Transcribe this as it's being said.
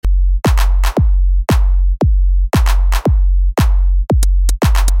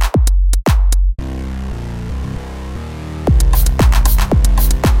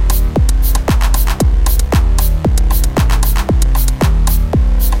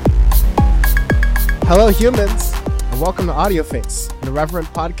Hello, humans, and welcome to Audio Face, an irreverent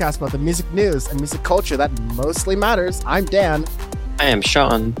podcast about the music news and music culture that mostly matters. I'm Dan. I am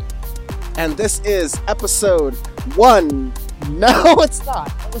Sean. And this is episode 1. No, it's not.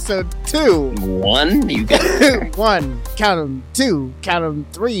 Episode 2. 1? You got it. 1. Count 'em. 2. Count 'em.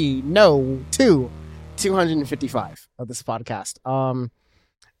 3. No. 2. 255 of this podcast.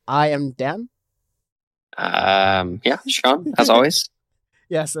 I am Dan. Yeah, Sean, as always.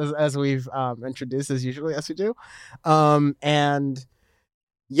 Yes, as we've introduced as usually as we do. And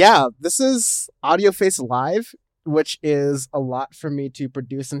yeah, this is Audio Face Live, which is a lot for me to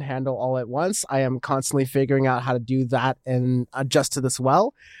produce and handle all at once. I am constantly figuring out how to do that and adjust to this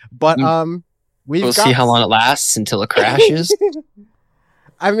well. But we'll see how long it lasts until it crashes.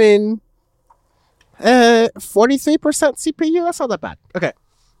 I mean, 43% CPU, that's not that bad. Okay.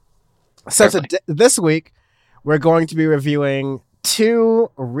 So this week, we're going to be reviewing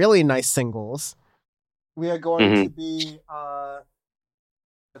 2 really nice singles. We are going to be,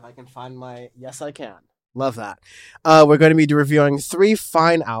 if I can find my, yes I can. Love that. We're going to be reviewing 3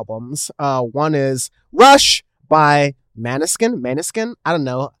 fine albums. One is Rush by Maneskin? I don't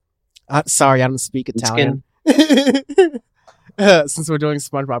know. Sorry, I don't speak Italian. Since we're doing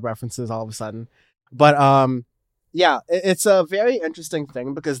SpongeBob references all of a sudden. But, yeah, it's a very interesting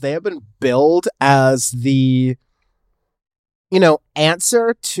thing because they have been billed as the,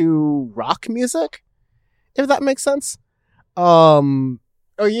 answer to rock music, if that makes sense. Or,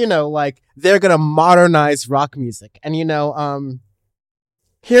 like, they're gonna modernize rock music. And, here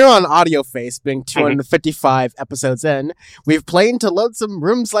on Audio Face, being 255 episodes in, we've played to loadsome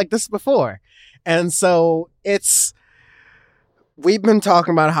rooms like this before. And so we've been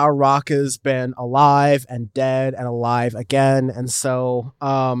talking about how rock has been alive and dead and alive again. And so,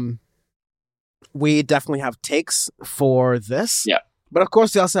 we definitely have takes for this. Yeah. But of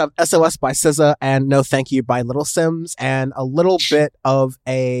course, we also have SOS by SZA and No Thank You by Little Sims and a little bit of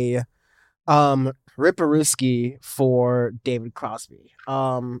a Ripperooski for David Crosby.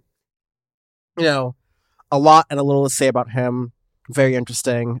 A lot and a little to say about him. Very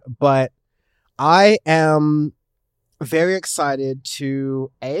interesting. But I am very excited to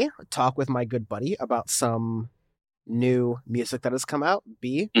talk with my good buddy about some new music that has come out.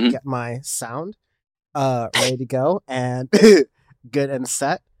 Get my sound ready to go and good and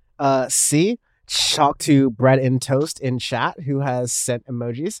set. C, talk to Bread and Toast in chat who has sent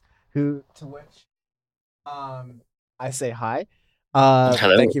emojis to which I say hi.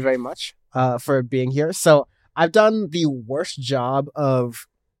 Hello. Thank you very much for being here. So I've done the worst job of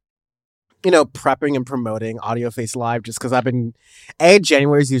prepping and promoting Audio Face Live just because I've been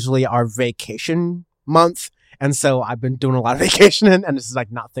January is usually our vacation month. And so I've been doing a lot of vacationing and this is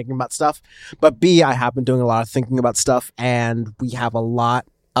like not thinking about stuff. But B, I have been doing a lot of thinking about stuff and we have a lot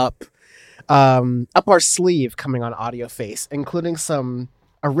up our sleeve coming on Audio Face, including some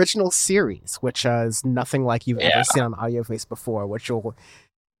original series, which is nothing like you've ever seen on Audio Face before, which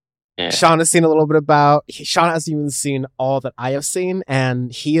Sean has seen a little bit about. Sean hasn't even seen all that I have seen,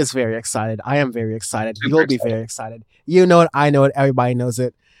 and he is very excited. I am very excited. You'll be very excited. You know it. I know it. Everybody knows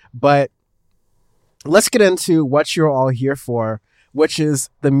it. But let's get into what you're all here for, which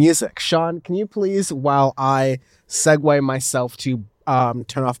is the music. Sean, can you please, while I segue myself to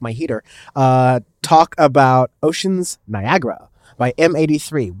turn off my heater, talk about Ocean's Niagara by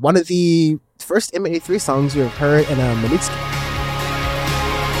M83, one of the first M83 songs you have heard in a Maniskin.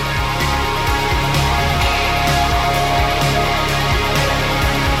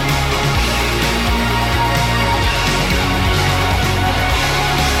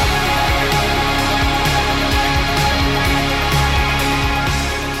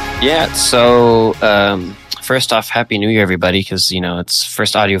 Yeah, so first off, Happy New Year, everybody, because, it's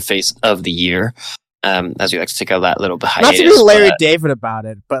first Audio Face of the year, as we like to take out that little hiatus. Not to be Larry David about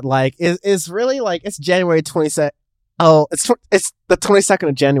it, but, like, it's really, like, it's January 22nd. Oh, it's the 22nd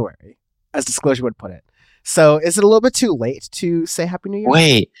of January, as Disclosure would put it. So is it a little bit too late to say Happy New Year?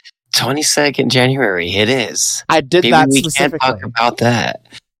 Wait, 22nd January, it is. I did Maybe that we specifically. Can't talk about that.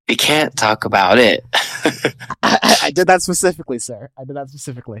 We can't talk about it. I did that specifically, sir. I did that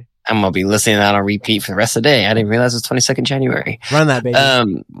specifically. I'm going to be listening to that on repeat for the rest of the day. I didn't realize it's 22nd January. Run that, baby.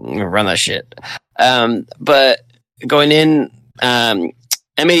 Run that shit. But going in,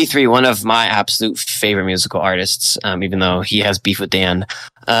 M83, one of my absolute favorite musical artists, even though he has beef with Dan.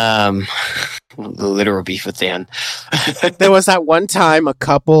 Literal beef with Dan. There was that one time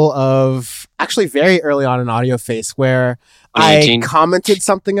actually very early on in Audio Face where I commented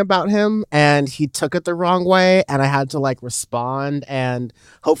something about him and he took it the wrong way and I had to like respond and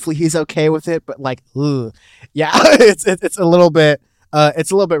hopefully he's okay with it. But like, yeah, it's a little bit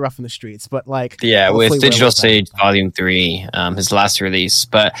It's a little bit rough in the streets, but like Yeah, hopefully with we're a Digital little better Sage with that. Volume 3, his last release.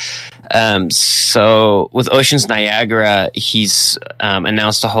 But so with Oceans Niagara, he's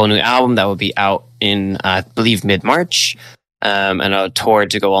announced a whole new album that will be out in, I believe, mid-March, and a tour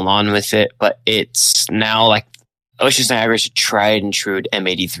to go along with it. But it's now like Oceans Niagara is a tried and true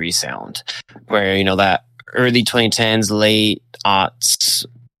M83 sound, where, you know, that early 2010s, late aughts,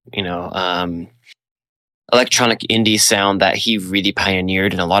 you know, electronic indie sound that he really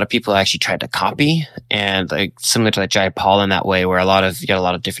pioneered, and a lot of people actually tried to copy, and like similar to like Jai Paul in that way, where you got a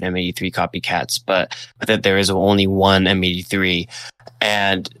lot of different M83 copycats, but that there is only one M83,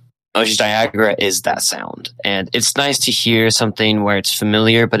 and Oceans Niagara is that sound. And it's nice to hear something where it's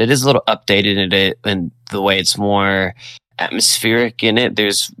familiar, but it is a little updated in it, and the way it's more atmospheric in it.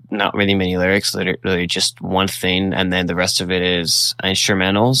 There's not really many lyrics, literally just one thing, and then the rest of it is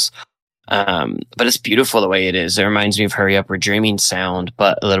instrumentals. But it's beautiful the way it is. It reminds me of Hurry Up We're Dreaming sound,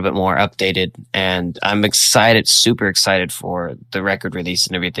 but a little bit more updated. And I'm excited, super excited for the record release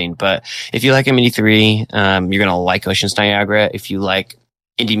and everything. But if you like M83, you're going to like Oceans Niagara. If you like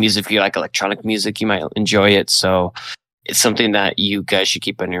indie music, if you like electronic music, you might enjoy it. So it's something that you guys should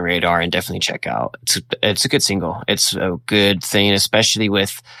keep on your radar and definitely check out. It's a good single. It's a good thing, especially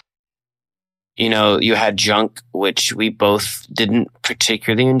with, you know, you had Junk, which we both didn't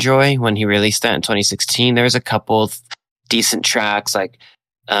particularly enjoy when he released that in 2016. There was a couple of decent tracks like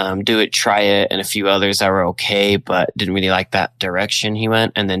Do It, Try It, and a few others that were okay, but didn't really like that direction he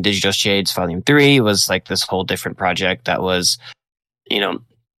went. And then Digital Shades Volume 3 was like this whole different project that was, you know,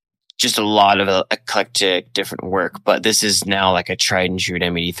 just a lot of eclectic different work. But this is now like a tried and true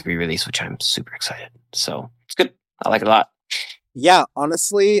M83 release, which I'm super excited. So it's good. I like it a lot. Yeah,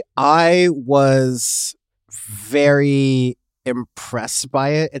 honestly, I was very impressed by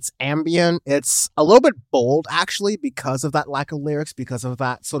it. It's ambient. It's a little bit bold, actually, because of that lack of lyrics, because of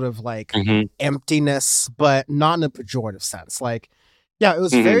that sort of like emptiness, but not in a pejorative sense. Like, yeah, it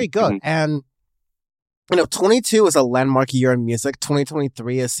was very good. And, you know, 22 is a landmark year in music.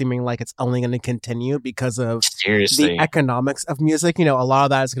 2023 is seeming like it's only going to continue because of the economics of music. You know, a lot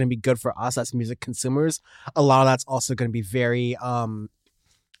of that is going to be good for us as music consumers. A lot of that's also going to be very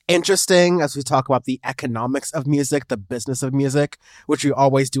interesting as we talk about the economics of music, the business of music, which we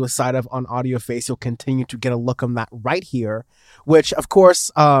always do a side of on Audio Face. You'll continue to get a look on that right here, which, of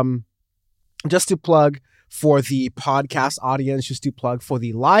course, just to plug for the podcast audience, just to plug for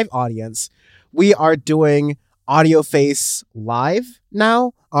the live audience, we are doing Audio Face live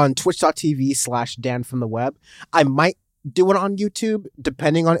now on twitch.tv/Dan from the web. I might do it on YouTube,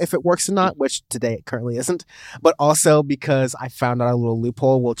 depending on if it works or not, which today it currently isn't, but also because I found out a little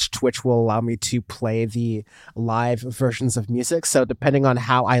loophole, which Twitch will allow me to play the live versions of music. So depending on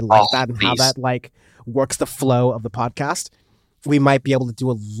how I like that and how that like works the flow of the podcast, we might be able to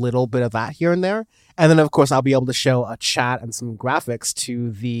do a little bit of that here and there. And then, of course, I'll be able to show a chat and some graphics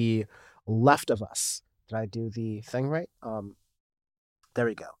to the left of us. Did I do the thing right? There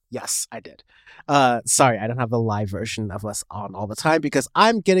we go. Yes, I did. Sorry, I don't have the live version of us on all the time because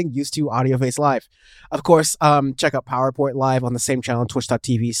I'm getting used to Audio Face Live. Of course, check out PowerPoint Live on the same channel,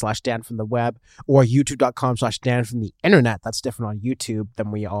 twitch.tv/Dan from the web, or youtube.com/Dan from the internet. That's different on YouTube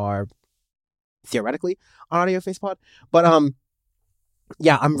than we are theoretically on Audio Face Pod. But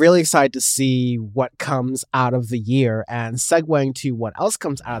yeah, I'm really excited to see what comes out of the year. And segueing to what else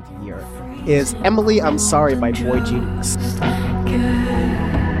comes out of the year is Emily, I'm Sorry by Boy Genius.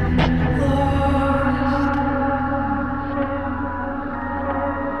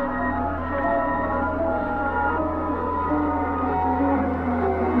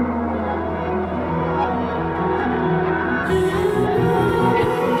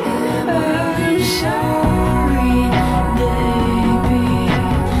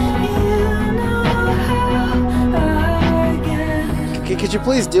 Could you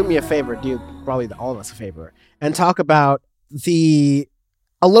please do me a favor, do probably all of us a favor, and talk about a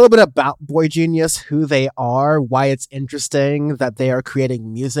little bit about Boy Genius, who they are, why it's interesting that they are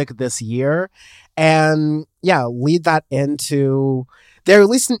creating music this year, and yeah, lead that into. They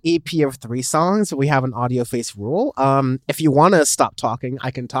released an EP of 3 songs. We have an Audio Face rule. If you want to stop talking,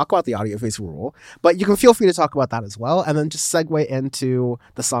 I can talk about the Audio Face rule, but you can feel free to talk about that as well, and then just segue into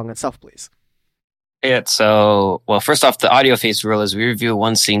the song itself, please. Yeah, so, well, first off, the Audio Face rule is we review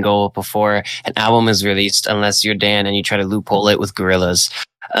one single before an album is released, unless you're Dan and you try to loophole it with Gorillaz.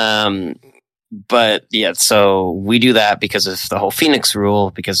 But yeah, so we do that because of the whole Phoenix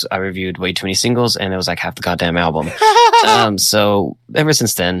rule, because I reviewed way too many singles and it was like half the goddamn album. So ever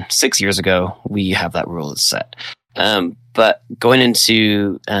since then, 6 years ago, we have that rule set. But going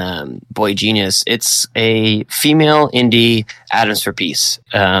into Boy Genius, it's a female indie Atoms for Peace.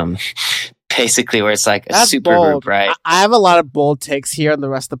 Basically, where it's like a super bold. group, right? I have a lot of bold takes here in the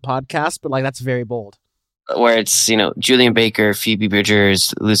rest of the podcast, but like that's very bold. Where it's Julian Baker, Phoebe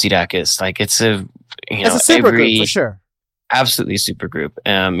Bridgers, Lucy Dacus. Like it's a it's a super group for sure. Absolutely super group.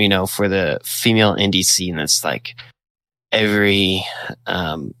 For the female indie scene, that's like every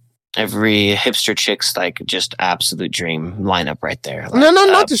hipster chick's like just absolute dream lineup right there. Like, no,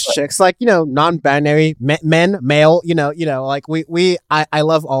 not just chicks, like non-binary men, male. Like I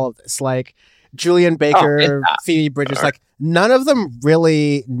love all of this. Like Julian Baker, Phoebe Bridgers, like none of them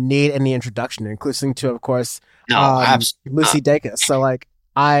really need any introduction, including to, of course, Lucy Dacus. So like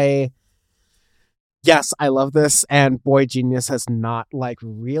Yes, I love this, and Boy Genius has not like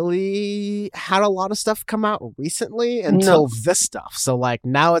really had a lot of stuff come out recently until this stuff. So like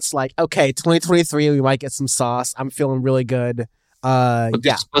now it's like, okay, 2023, we might get some sauce. I'm feeling really good.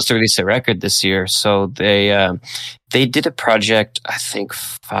 They're supposed to release a record this year, so they did a project I think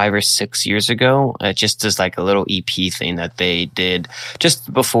 5 or 6 years ago. Just as like a little EP thing that they did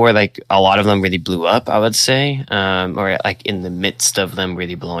just before like a lot of them really blew up, I would say, or like in the midst of them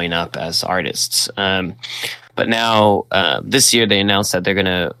really blowing up as artists. But now this year they announced that they're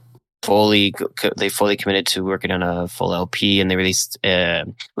gonna fully committed to working on a full LP, and they released a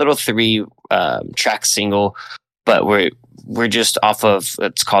little 3 track single. But we're just off of,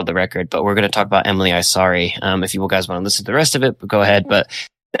 it's called The Record, but we're going to talk about Emily I Sorry. If you guys want to listen to the rest of it, go ahead. But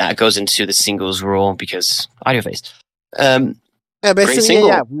that goes into the singles rule because AudioFace. Basically,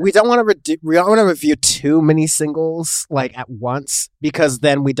 we don't want to review too many singles like at once, because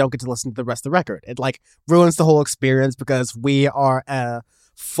then we don't get to listen to the rest of the record. It like ruins the whole experience, because we are a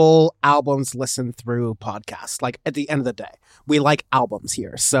full albums listen through podcast. Like at the end of the day, we like albums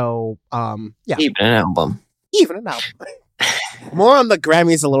here. So even an album. More on the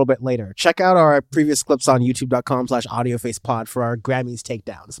Grammys a little bit later. Check out our previous clips on youtube.com/audiofacepod for our Grammys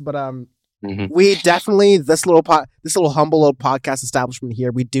takedowns. But we definitely, this little humble little podcast establishment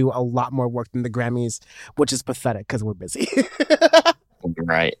here, we do a lot more work than the Grammys, which is pathetic because we're busy.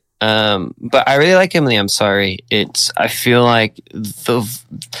 Right. But I really like Emily I'm Sorry. I feel like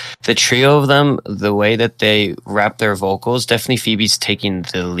the trio of them, the way that they rap their vocals, definitely Phoebe's taking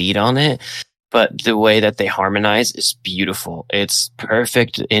the lead on it. But the way that they harmonize is beautiful. It's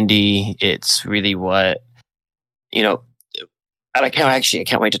perfect indie. It's really what, I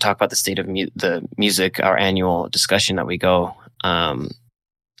can't wait to talk about the state of the music, our annual discussion that we go on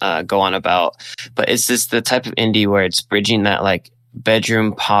about. But it's the type of indie where it's bridging that like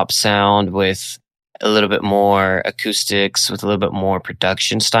bedroom pop sound with a little bit more acoustics, with a little bit more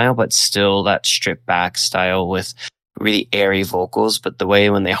production style, but still that stripped back style with really airy vocals. But the way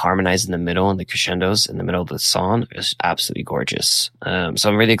when they harmonize in the middle and the crescendos in the middle of the song is absolutely gorgeous. So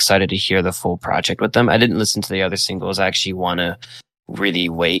I'm really excited to hear the full project with them. I didn't listen to the other singles. I actually want to really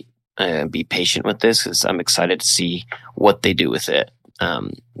wait and be patient with this, because I'm excited to see what they do with it.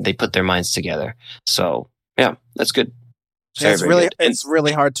 They put their minds together. So yeah, that's good. It's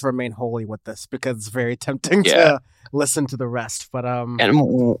really hard to remain holy with this, because it's very tempting to listen to the rest. But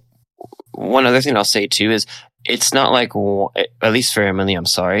and one other thing I'll say too is, it's not like, at least for Emily I'm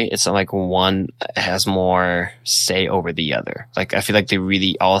Sorry, it's not like one has more say over the other. Like I feel like they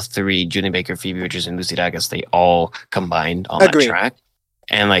really, all three, Julian Baker, Phoebe Bridgers, and Lucy Dacus, they all combined on that track.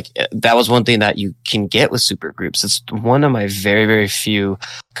 And like that was one thing that you can get with super groups. It's one of my very, very few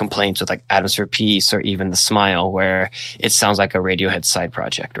complaints with like Atoms for Peace or even The Smile, where it sounds like a Radiohead side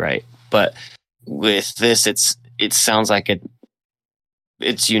project, right? But with this, it sounds like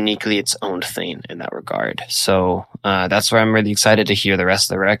it's uniquely its own thing in that regard. So that's where I'm really excited to hear the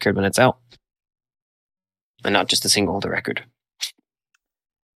rest of the record when it's out, and not just the single, the record.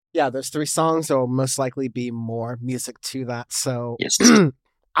 Yeah, there's 3 songs. There will most likely be more music to that. So yes.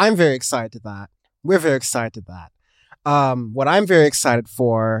 I'm very excited to that. We're very excited to that. What I'm very excited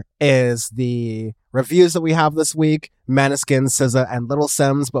for is the reviews that we have this week: Maneskin, SZA, and Little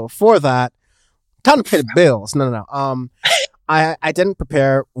Sims. But before that, time to pay the bills. No. I didn't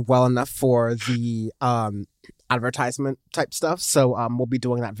prepare well enough for the advertisement type stuff, so we'll be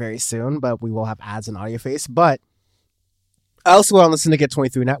doing that very soon, but we will have ads in AudioFace. But I also go on the Syndicate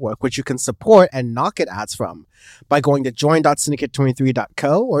 23 network, which you can support and not get ads from by going to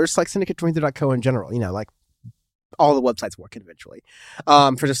join.syndicate23.co, or just like syndicate23.co in general, like all the websites work individually.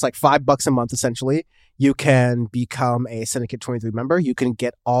 For just like $5 a month, essentially, you can become a Syndicate 23 member. You can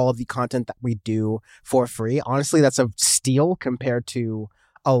get all of the content that we do for free. Honestly, that's a steal compared to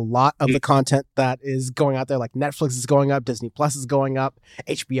a lot of the content that is going out there. Like Netflix is going up, Disney Plus is going up,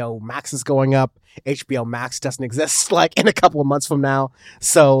 HBO Max is going up. HBO Max doesn't exist like in a couple of months from now.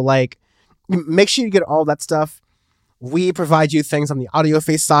 So like, make sure you get all that stuff. We provide you things on the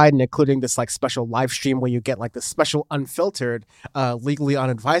AudioFace side, and including this like special live stream where you get like the special unfiltered, legally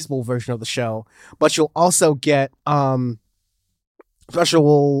unadvisable version of the show. But you'll also get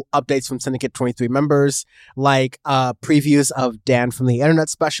special updates from Syndicate 23 members, like previews of Dan from the Internet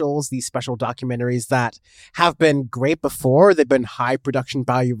specials, these special documentaries that have been great before. They've been high production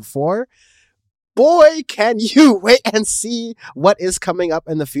value before. Boy, can you wait and see what is coming up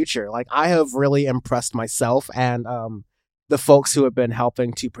in the future. Like, I have really impressed myself, and the folks who have been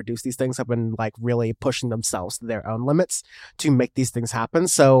helping to produce these things have been like really pushing themselves to their own limits to make these things happen.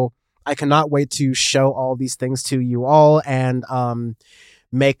 So I cannot wait to show all these things to you all and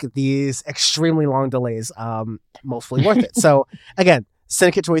make these extremely long delays mostly worth it. So again,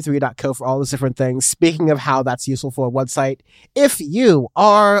 syndicate23.co for all those different things. Speaking of how that's useful for a website, if you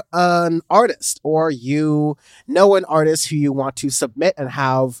are an artist or you know an artist who you want to submit and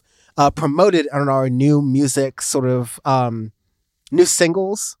have promoted on our new music sort of new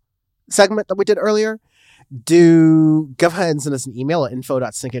singles segment that we did earlier, do go ahead and send us an email at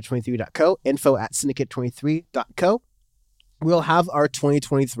info.syndicate23.co, info@syndicate23.co. We'll have our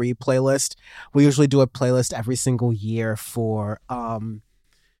 2023 playlist. We usually do a playlist every single year for,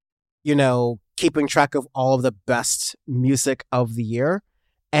 keeping track of all of the best music of the year.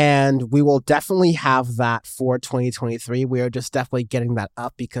 And we will definitely have that for 2023. We are just definitely getting that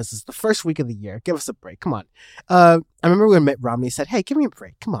up because it's the first week of the year. Give us a break. Come on. I remember when Mitt Romney said, hey, give me a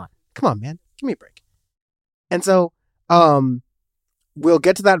break. Come on, man. Give me a break. And so, we'll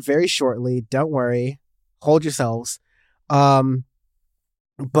get to that very shortly. Don't worry. Hold yourselves.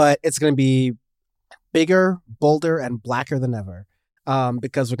 But it's going to be bigger, bolder, and blacker than ever.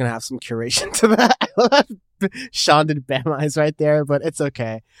 Because we're going to have some curation to that. Sean did Bama eyes right there, but it's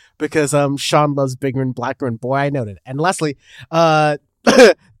okay. Because, Sean loves bigger and blacker, and boy, I noted. And lastly,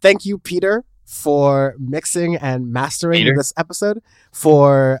 thank you, Peter, for mixing and mastering this episode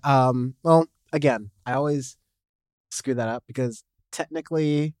for, again, I always screw that up because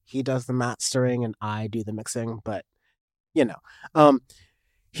technically he does the mastering and I do the mixing, but he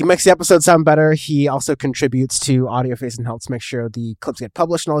makes the episode sound better. He also contributes to AudioFace and helps make sure the clips get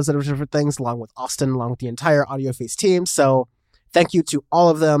published and all these other different things, along with Austin, along with the entire AudioFace team. So thank you to all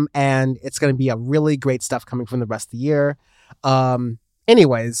of them, and it's going to be a really great stuff coming from the rest of the year.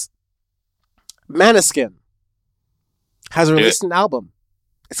 Anyways, Maneskin has released an album.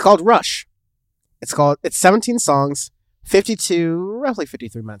 It's called Rush. It's 17 songs, roughly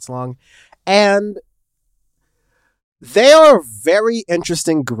 53 minutes long, and they are a very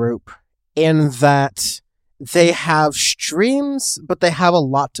interesting group in that they have streams, but they have a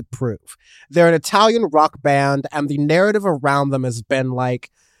lot to prove. They're an Italian rock band, and the narrative around them has been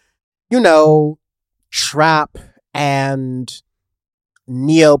like, trap and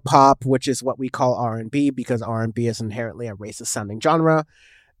neo-pop, which is what we call R&B because R&B is inherently a racist-sounding genre.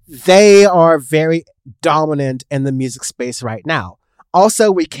 They are very dominant in the music space right now.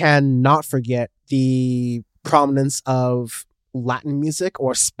 Also, we cannot forget the prominence of Latin music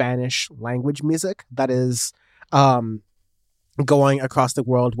or Spanish language music that is going across the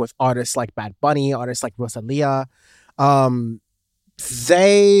world with artists like Bad Bunny, artists like Rosalia.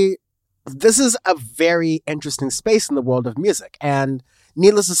 This is a very interesting space in the world of music, and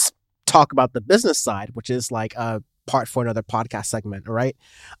needless to talk about the business side, which is like a part for another podcast segment, right?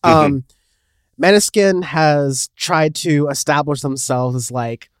 Maneskin has tried to establish themselves as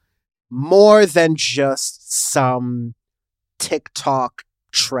like more than just some TikTok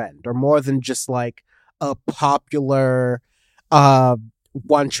trend or more than just like a popular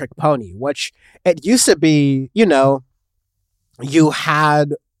one-trick pony, which it used to be, you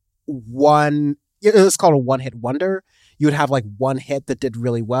had it was called a one-hit wonder. You would have like one hit that did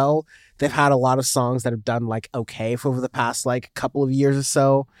really well. They've had a lot of songs that have done like okay for over the past like couple of years or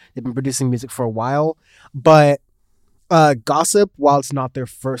so. They've been producing music for a while, but Gossip, while it's not their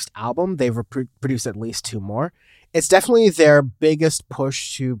first album, they've produced at least 2 more. It's definitely their biggest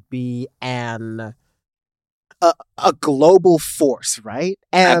push to be a global force, right?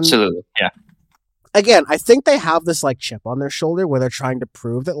 And absolutely, yeah. Again, I think they have this like chip on their shoulder where they're trying to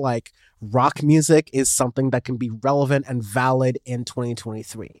prove that like rock music is something that can be relevant and valid in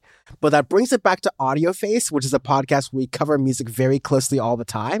 2023. But that brings it back to AudioFace, which is a podcast where we cover music very closely all the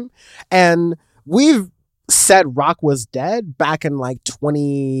time. And we've said rock was dead back in like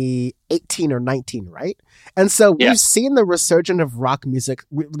 2018 or 19, right? And so we've seen the resurgence of rock music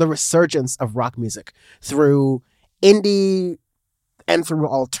through indie and through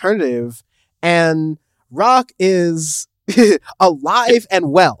alternative, and rock is alive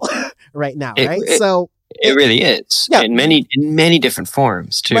and well right now, right? It really is. Yeah. In many different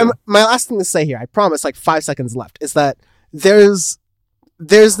forms too. My last thing to say here, I promise, like 5 seconds left, is that there's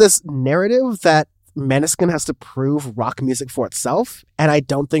this narrative that Måneskin has to prove rock music for itself, and I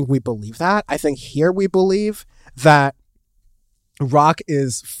don't think we believe that. I think here we believe that rock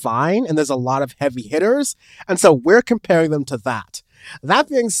is fine, and there's a lot of heavy hitters, and so we're comparing them to that. That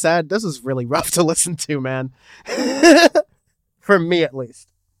being said, this is really rough to listen to, man. For me, at least.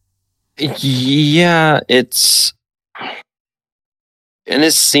 Yeah, it's in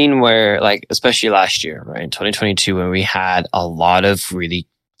this scene where, like, especially last year, right, in 2022, when we had a lot of really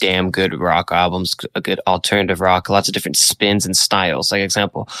damn good rock albums, a good alternative rock, lots of different spins and styles. Like,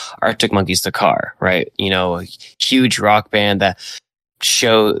 example, Arctic Monkeys, The Car, right? You know, a huge rock band that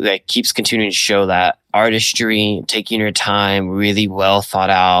keeps continuing to show that artistry, taking your time, really well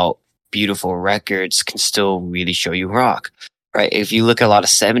thought out, beautiful records can still really show you rock, right? If you look at a lot of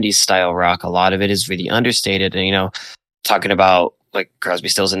 70s style rock, a lot of it is really understated. And, you know, talking about like Crosby,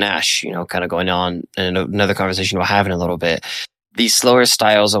 Stills, and Nash, you know, kind of going on in another conversation we'll have in a little bit. These slower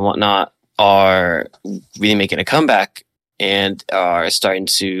styles and whatnot are really making a comeback and are starting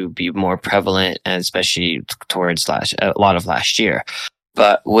to be more prevalent, and especially towards a lot of last year.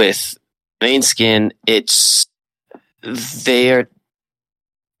 But with Måneskin, they're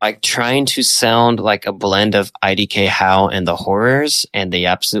like trying to sound like a blend of IDK How and the Horrors, and they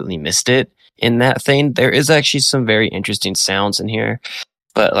absolutely missed it in that thing. There is actually some very interesting sounds in here.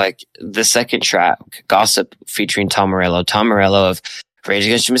 But like the second track, Gossip, featuring Tom Morello of Rage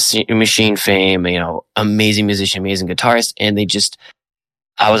Against the Machine fame, you know, amazing musician, amazing guitarist, and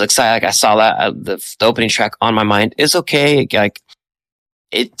I was excited. Like I saw that the opening track on my mind is okay. Like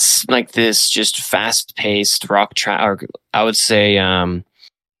it's like this just fast paced rock track, or I would say, you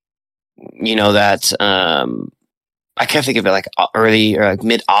know, that I can't think of it like early or like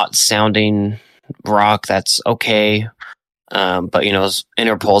mid-aught sounding rock. That's okay. But you know,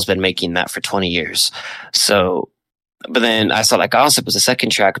 Interpol's been making that for 20 years. So, but then I saw that Gossip was the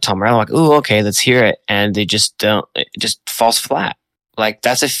second track with Tom Morello. I'm like, ooh, okay, let's hear it. And they just it just falls flat. Like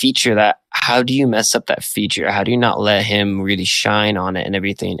that's a feature that, how do you mess up that feature? How do you not let him really shine on it and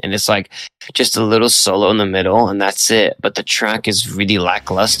everything? And it's like just a little solo in the middle and that's it. But the track is really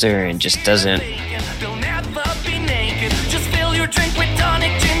lackluster and just doesn't.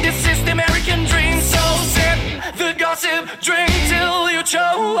 Drink till you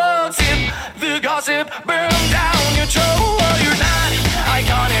choke, sip the gossip, burn down your throat. You're not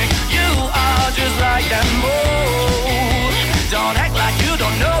iconic, you are just like them all. Don't act like you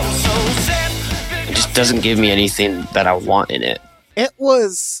don't know, so sip. It just doesn't give me anything that I want in it. It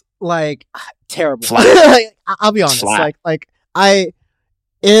was like terrible. Flat. I'll be honest. Flat.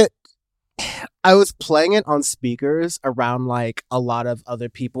 I was playing it on speakers around like a lot of other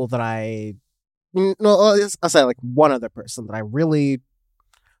people that I'll say like one other person that I really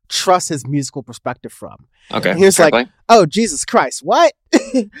trust his musical perspective from. Okay. And he was like, "Oh, Jesus Christ, what?"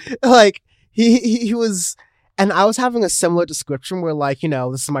 Like he was, and I was having a similar description where like, you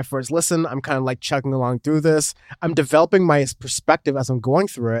know, this is my first listen. I'm kind of like chugging along through this. I'm developing my perspective as I'm going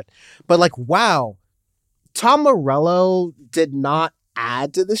through it. But like, wow, Tom Morello did not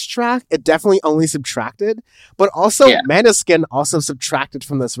add to this track. It definitely only subtracted. But also, Måneskin also subtracted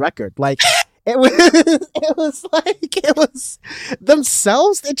from this record. Like. It was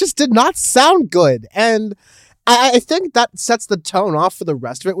themselves. It just did not sound good. And I think that sets the tone off for the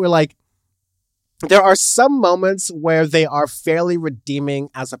rest of it. We're like, there are some moments where they are fairly redeeming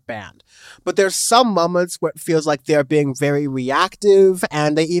as a band, but there's some moments where it feels like they're being very reactive,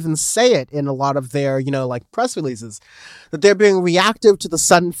 and they even say it in a lot of their, you know, like press releases, that they're being reactive to the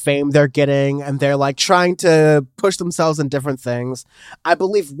sudden fame they're getting, and they're like trying to push themselves in different things. I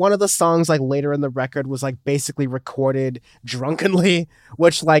believe one of the songs like later in the record was like basically recorded drunkenly,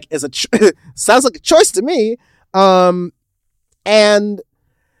 which like is sounds like a choice to me. And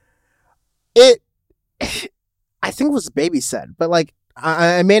it, I think it was Baby Said, but like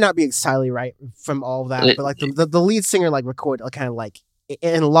I may not be entirely right from all of that, but like the lead singer like recorded kind of like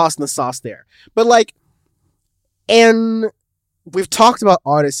and lost in the sauce there. But like, and we've talked about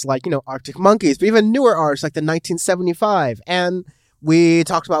artists like, you know, Arctic Monkeys, but even newer artists like the 1975, and we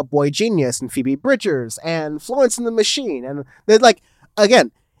talked about Boy Genius and Phoebe Bridgers and Florence and the Machine, and they're like,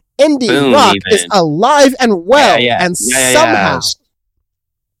 again, indie rock is alive and well, and somehow.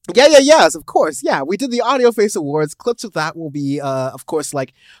 Yes, of course. Yeah, we did the Audio Face Awards. Clips of that will be, of course,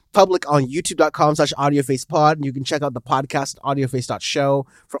 like public on youtube.com/audiofacepod. And you can check out the podcast at audioface.show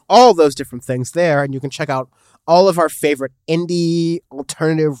for all those different things there. And you can check out all of our favorite indie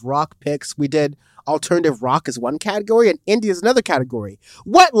alternative rock picks. We did alternative rock as one category and indie as another category.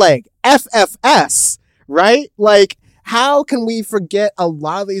 Wet Leg, FFS, right? Like, how can we forget a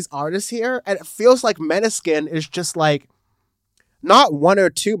lot of these artists here? And it feels like Meneskin is just like not one or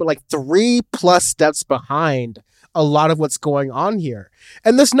two, but like 3+ steps behind a lot of what's going on here.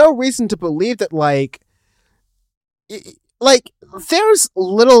 And there's no reason to believe that like there's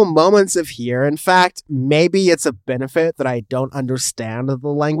little moments of here. In fact, maybe it's a benefit that I don't understand the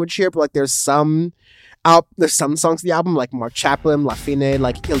language here, but like there's some songs of the album like Mark Chaplin, La Fine,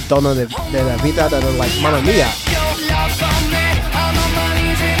 like Il Dono de la Vida that are like Mamma Mia.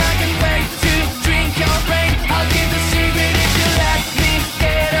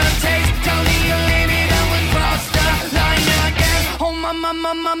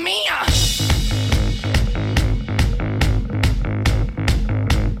 Mamma mia.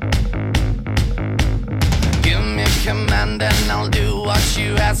 Give me a command and I'll do what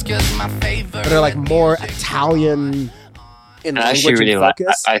you ask, 'cause my favorite. They're like more Italian in I language actually really and like.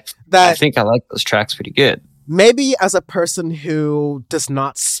 focus. I think I like those tracks pretty good. Maybe as a person who does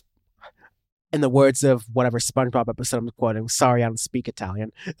not, in the words of whatever SpongeBob episode I'm quoting, sorry I don't speak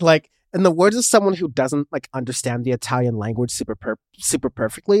Italian, like in the words of someone who doesn't like understand the Italian language super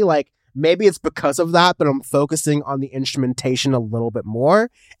perfectly, like maybe it's because of that, but I'm focusing on the instrumentation a little bit more,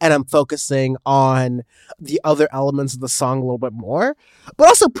 and I'm focusing on the other elements of the song a little bit more. But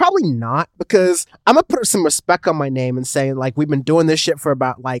also probably not, because I'm gonna put some respect on my name and saying like we've been doing this shit for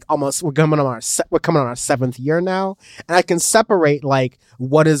about like almost we're coming on our 7th year now, and I can separate like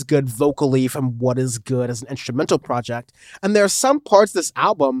what is good vocally from what is good as an instrumental project. And there are some parts of this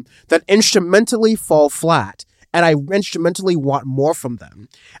album that instrumentally fall flat, and I instrumentally want more from them.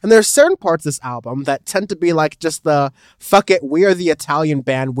 And there are certain parts of this album that tend to be like just the, fuck it, we are the Italian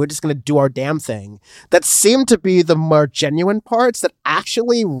band, we're just going to do our damn thing, that seem to be the more genuine parts that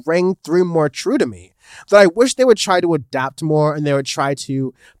actually ring through more true to me. That I wish they would try to adapt more, and they would try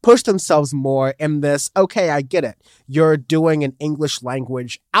to push themselves more in this, okay, I get it, you're doing an English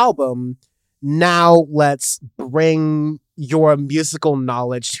language album, now let's bring your musical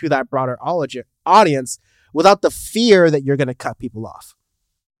knowledge to that broader audience, without the fear that you're going to cut people off.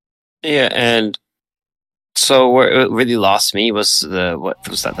 Yeah, and so where it really lost me was what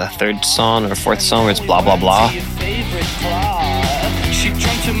was that, the third song or fourth song where it's blah blah blah. Your favorite club. She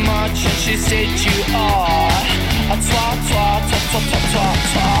drank too much and she said you are a twat twat twat twat twat twat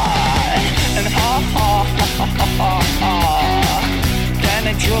twat. And ha ha ha ha ha ha ha. Then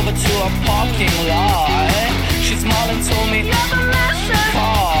I drove her to a parking lot. She smiled and told me never listen.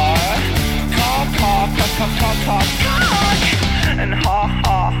 Car. And ha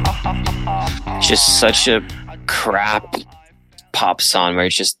ha ha ha ha ha. Just such a crap pop song where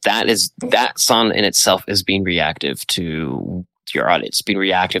it's just that song in itself is being reactive to your audience, being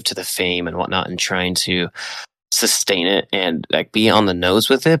reactive to the fame and whatnot, and trying to sustain it and like be on the nose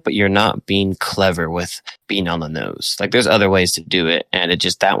with it, but you're not being clever with being on the nose. Like there's other ways to do it, and it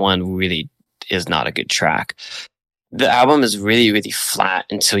just, that one really is not a good track. The album is really, really flat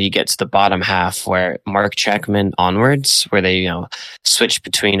until you get to the bottom half where Mark Chapman onwards, where they, switch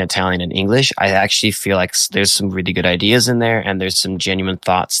between Italian and English. I actually feel like there's some really good ideas in there, and there's some genuine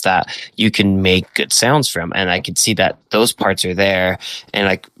thoughts that you can make good sounds from. And I can see that those parts are there. And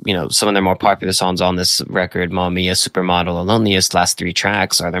like, some of their more popular songs on this record, Mamma Mia, Supermodel, and Loneliest, last 3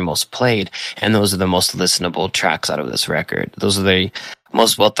 tracks are their most played. And those are the most listenable tracks out of this record. Those are the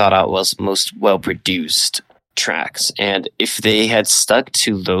most well thought out, most well produced tracks. And if they had stuck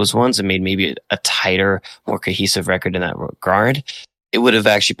to those ones and made maybe a tighter, more cohesive record in that regard, it would have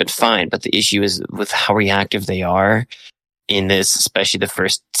actually been fine. But the issue is with how reactive they are in this, especially the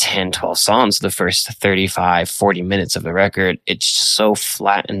first 10, 12 songs, the first 35, 40 minutes of the record, it's so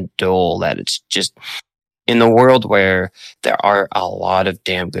flat and dull that it's just, in the world where there are a lot of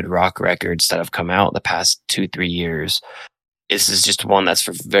damn good rock records that have come out the past 2-3 years, this is just one that's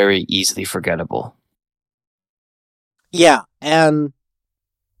very easily forgettable. Yeah, and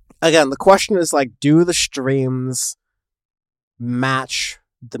again, the question is like, do the streams match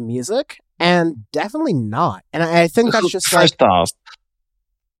the music? And definitely not. And I think that's just first off,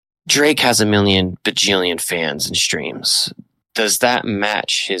 Drake has 1 million bajillion fans and streams. Does that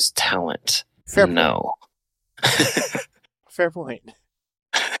match his talent? Fair point. No. Fair point.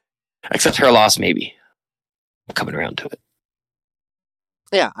 Except Her Loss, maybe. I'm coming around to it.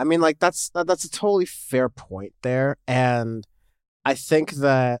 Yeah, I mean, like that's a totally fair point there, and I think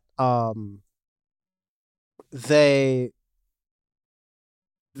that they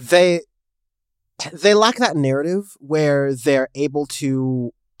lack that narrative where they're able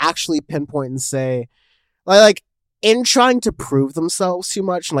to actually pinpoint and say, like in trying to prove themselves too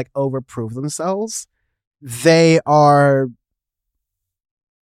much and like overprove themselves, they are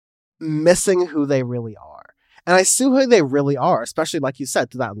missing who they really are. And I see who they really are, especially like you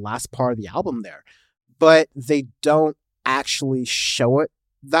said, to that last part of the album there. But they don't actually show it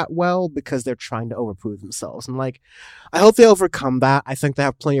that well because they're trying to overprove themselves. And like, I hope they overcome that. I think they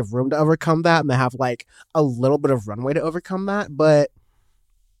have plenty of room to overcome that, and they have like a little bit of runway to overcome that. But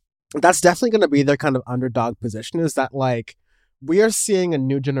that's definitely going to be their kind of underdog position, is that like we are seeing a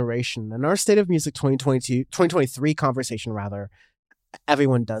new generation in our State of Music 2023 conversation rather.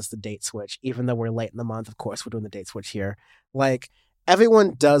 Everyone does the date switch, even though we're late in the month. Of course, we're doing the date switch here. Like,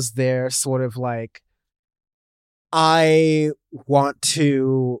 everyone does their sort of like, I want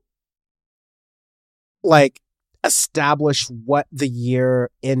to like establish what the year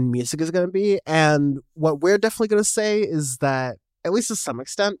in music is going to be. And what we're definitely going to say is that, at least to some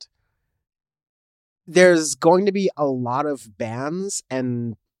extent, there's going to be a lot of bands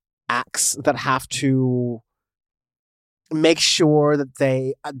and acts that have to make sure that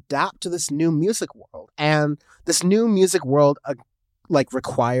they adapt to this new music world. And this new music world like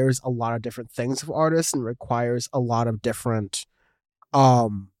requires a lot of different things of artists and requires a lot of different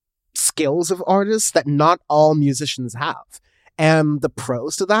skills of artists that not all musicians have. And the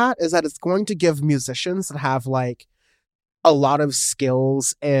pros to that is that it's going to give musicians that have like a lot of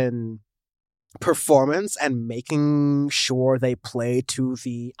skills in performance and making sure they play to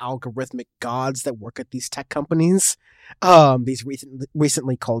the algorithmic gods that work at these tech companies, these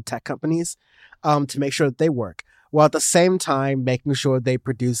recently called tech companies, to make sure that they work, while at the same time making sure they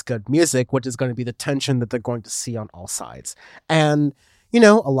produce good music, which is going to be the tension that they're going to see on all sides. And, you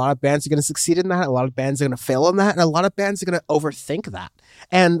know, a lot of bands are going to succeed in that, a lot of bands are going to fail in that, and a lot of bands are going to overthink that.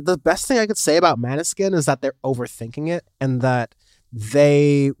 And the best thing I could say about Måneskin is that they're overthinking it, and that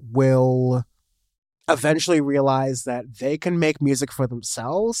they will eventually realize that they can make music for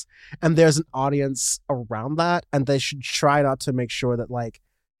themselves, and there's an audience around that, and they should try not to make sure that, like,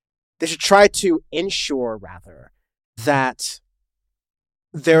 they should try to ensure, rather, that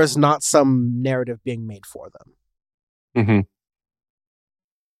there is not some narrative being made for them. Mm-hmm.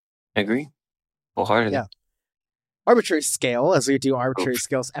 I agree. Wholeheartedly. Yeah. Arbitrary scale, as we do arbitrary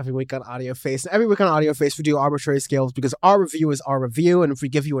scales every week on Audio Face. And every week on Audio Face, we do arbitrary scales because our review is our review. And if we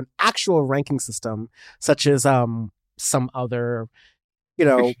give you an actual ranking system, such as some other, you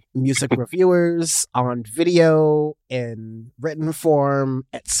know, music reviewers on video, in written form,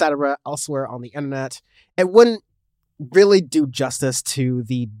 etc., elsewhere on the internet, it wouldn't really do justice to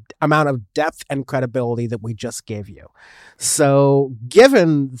the amount of depth and credibility that we just gave you. So,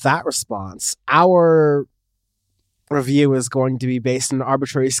 given that response, our review is going to be based on an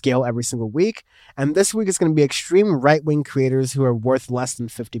arbitrary scale every single week, and this week is going to be extreme right-wing creators who are worth less than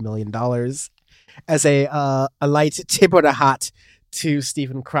 $50 million, as a light tip of the hat to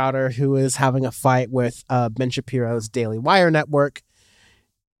Steven Crowder, who is having a fight with Ben Shapiro's Daily Wire network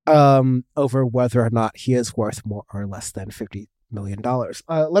over whether or not he is worth more or less than $50 million.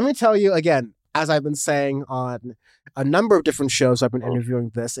 Let me tell you again, as I've been saying on a number of different shows I've been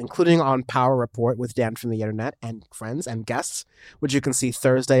interviewing this, including on Power Report with Dan from the Internet and friends and guests, which you can see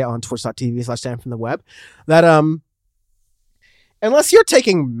Thursday on twitch.tv/Dan from the web, that unless you're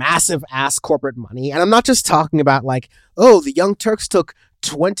taking massive ass corporate money, and I'm not just talking about like, oh, the Young Turks took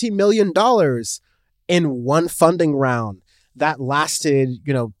 $20 million in one funding round that lasted,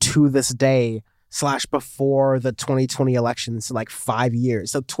 you know, to this day / before the 2020 elections, like 5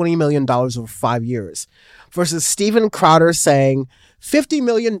 years. So $20 million over 5 years. Versus Steven Crowder saying $50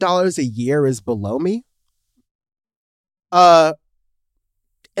 million a year is below me. In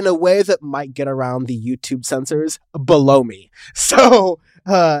a way that might get around the YouTube censors, below me. So,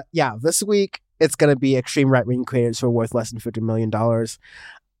 yeah, this week it's going to be extreme right-wing creators who are worth less than $50 million.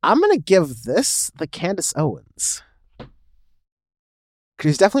 I'm going to give this the Candace Owens.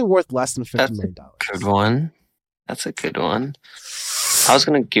 He's definitely worth less than $50 million. Good one. That's a good one. I was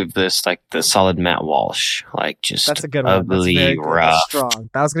gonna give this like the solid Matt Walsh, like just that's a good one. ugly, That's very good. rough. That's strong.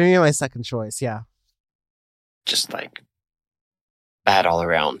 That was gonna be my second choice. Yeah, just like bad all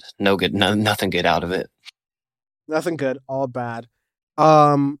around. No good. Nothing good out of it. Nothing good. All bad.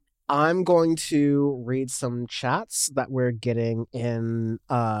 I'm going to read some chats that we're getting in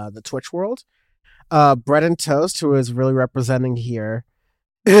the Twitch world. Bread and Toast, who is really representing here,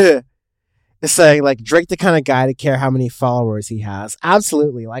 is saying like Drake the kind of guy to care how many followers he has.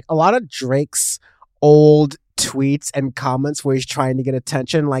 Absolutely. Like a lot of Drake's old tweets and comments where he's trying to get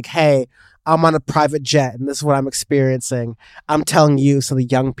attention, like, hey, I'm on a private jet and this is what I'm experiencing. I'm telling you so the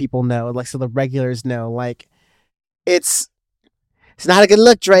young people know, like so the regulars know. Like it's It's not a good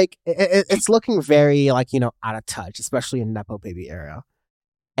look, Drake. It's looking very like, out of touch, especially in Nepo Baby era.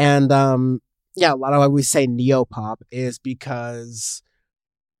 And yeah, a lot of why we say neo-pop is because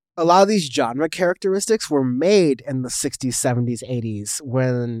a lot of these genre characteristics were made in the 60s, 70s, 80s,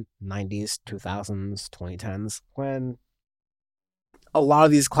 when 90s, 2000s, 2010s, when a lot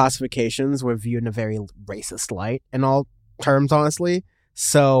of these classifications were viewed in a very racist light in all terms, honestly.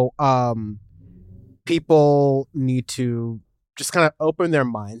 So people need to just kind of open their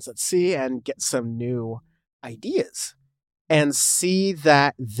minds, let's see, and get some new ideas and see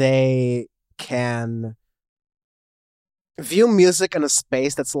that they can view music in a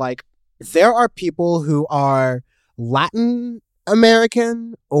space that's like, there are people who are Latin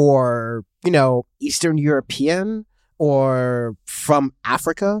American or, Eastern European or from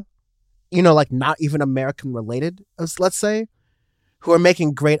Africa, like not even American related, let's say, who are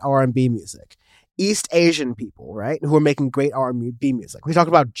making great R&B music. East Asian people, right, who are making great R&B music. We talk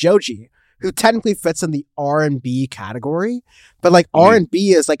about Joji, who technically fits in the R&B category, but like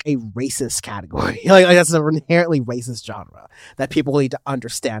R&B is like a racist category. like that's an inherently racist genre that people need to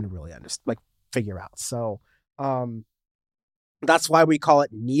understand and really figure out. So that's why we call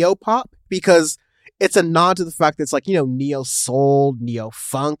it neo-pop, because it's a nod to the fact that it's like, neo-soul,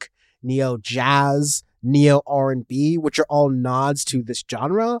 neo-funk, neo-jazz, neo-R&B, which are all nods to this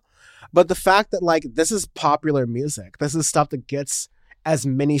genre. But the fact that like this is popular music, this is stuff that gets as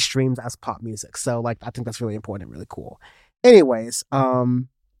many streams as pop music. So like I think that's really important, really cool. Anyways,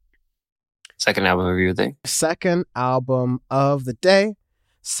 second album review of the day. Second album of the day,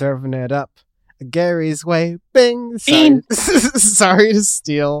 serving it up Gary's way. Bing. Sorry to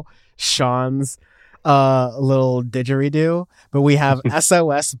steal Sean's little didgeridoo, but we have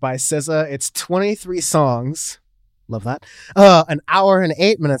SOS by SZA. It's 23 songs. Love that. An hour and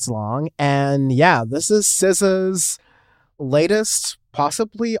 8 minutes long. And yeah, this is SZA's latest,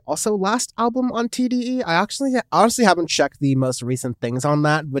 possibly also last album on TDE. I honestly haven't checked the most recent things on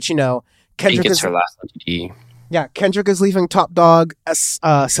that, but Kendrick is her last on TDE. Yeah, Kendrick is leaving Top Dog,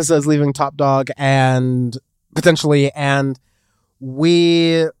 SZA is leaving Top Dog, and potentially, and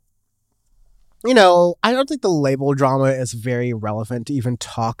we, I don't think the label drama is very relevant to even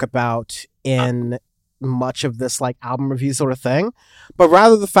talk about in much of this like album review sort of thing, but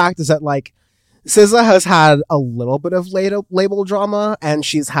rather the fact is that like SZA has had a little bit of label drama, and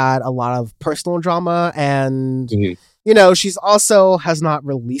she's had a lot of personal drama, and she's also has not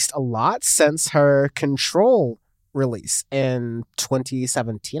released a lot since her Control release in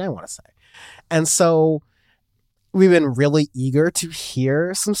 2017, I want to say. And so we've been really eager to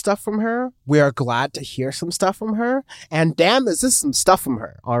hear some stuff from her. We are glad to hear some stuff from her, and damn, is this some stuff from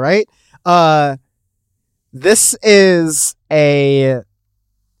her. All right. This is a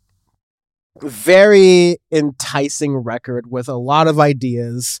very enticing record with a lot of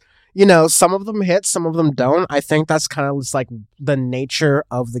ideas. Some of them hit, some of them don't. I think that's kind of just like the nature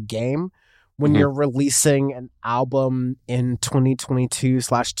of the game when you're releasing an album in 2022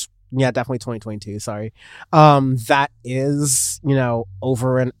 definitely 2022, sorry. That is,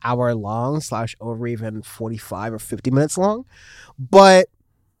 over an hour long / over even 45 or 50 minutes long. But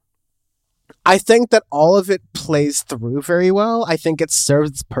I think that all of it plays through very well. I think it serves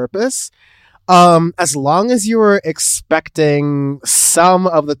its purpose. As long as you were expecting some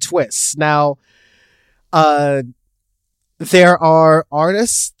of the twists. Now, there are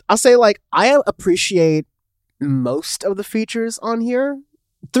artists, I'll say like, I appreciate most of the features on here.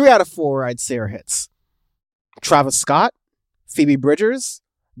 3 out of 4, I'd say, are hits. Travis Scott, Phoebe Bridgers,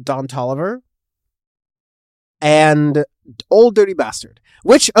 Don Toliver, and Old Dirty Bastard.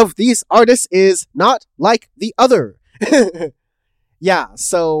 Which of these artists is not like the other? Yeah,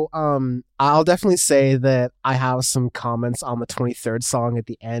 so I'll definitely say that I have some comments on the 23rd song at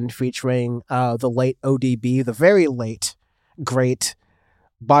the end featuring the late ODB, the very late, great,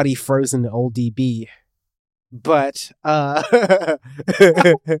 body frozen ODB. But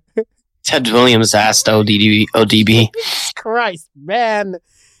Ted Williams asked ODB. Christ, man.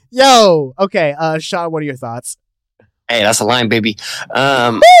 Yo, okay, Sean, what are your thoughts? Hey, that's a line, baby.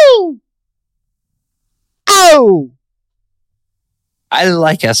 Woo! Oh! I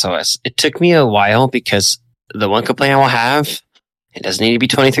like SOS. It took me a while because the one complaint I will have, it doesn't need to be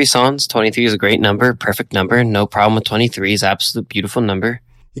 23 songs. 23 is a great number, perfect number. No problem with 23. It's an absolute beautiful number.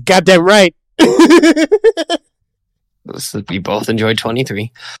 You goddamn right. We both enjoyed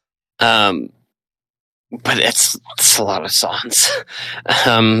 23. But it's a lot of songs.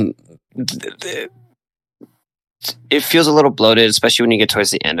 It feels a little bloated, especially when you get towards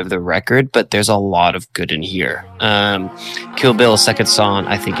the end of the record, but there's a lot of good in here. Kill Bill's second song,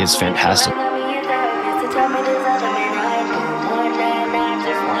 I think, is fantastic.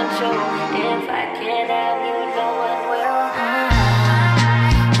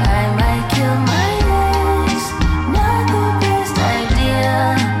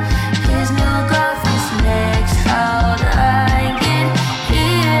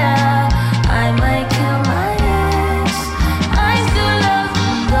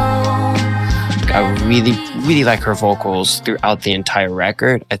 really, really like her vocals throughout the entire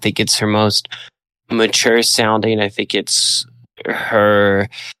record. I think it's her most mature sounding. I think it's her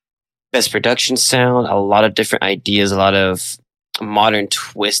best production sound. A lot of different ideas, a lot of modern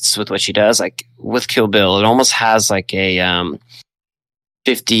twists with what she does. Like with Kill Bill, it almost has like a 50s,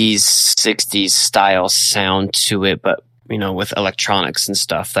 60s style sound to it, but with electronics and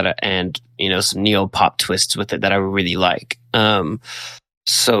stuff and some neo pop twists with it that I really like.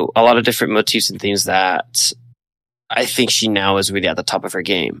 So a lot of different motifs and themes that I think she now is really at the top of her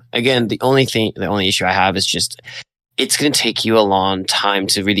game. Again, the only issue I have is just it's going to take you a long time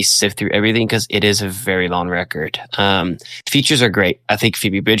to really sift through everything because it is a very long record. Features are great. I think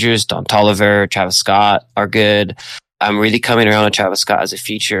Phoebe Bridgers, Don Toliver, Travis Scott are good. I'm really coming around on Travis Scott as a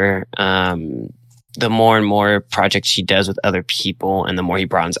feature. The more and more projects he does with other people and the more he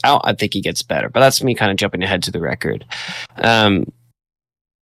broadens out, I think he gets better. But that's me kind of jumping ahead to the record.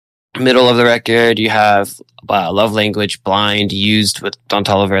 Middle of the record, you have Love Language, Blind, used with Don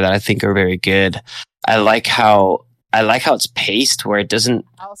Toliver that I think are very good. I like how it's paced where it doesn't.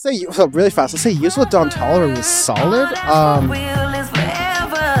 I'll say really fast. I'll say used with Don Toliver was solid.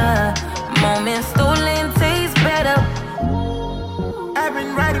 Moments stolen taste better. I've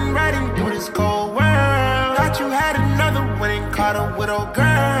been riding through this cold world. Thought you had another one and caught a widow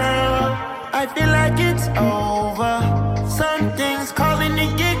girl. I feel like it's over. Something's calling to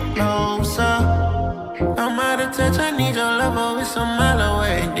get closer. I'm out of touch. I need your love. Oh, it's a mile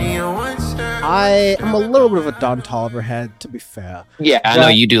away. Do you want her? I am a little bit of a Don Toliver head, to be fair. Yeah, I know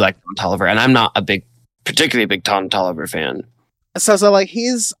you do like Don Toliver, and I'm not particularly a big Don Toliver fan. So like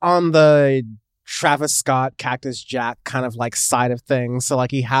he's on the Travis Scott, Cactus Jack kind of like side of things. So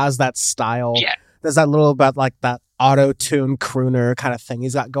like he has that style. Yeah. There's that little bit like that auto-tune crooner kind of thing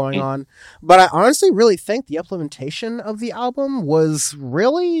he's got going on. But I honestly really think the implementation of the album was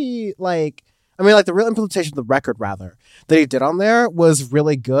really the real implementation of the record rather that he did on there was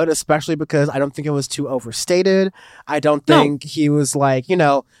really good, especially because I don't think it was too overstated. I don't think he was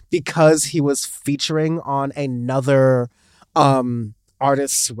because he was featuring on another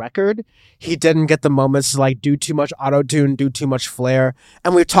artist's record, he didn't get the moments to do too much auto-tune, do too much flair.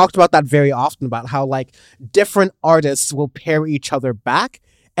 And we've talked about that very often about how different artists will pair each other back,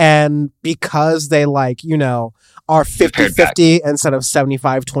 and because they are 50-50 instead of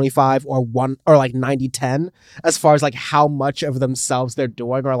 75-25 or 90-10 as far as how much of themselves they're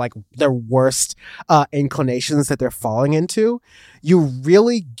doing or their worst inclinations that they're falling into, you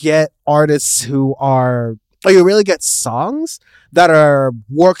really get artists who are you really get songs that are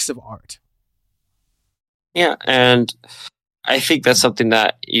works of art. Yeah, and I think that's something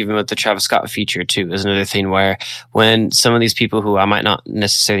that even with the Travis Scott feature too is another thing where when some of these people who I might not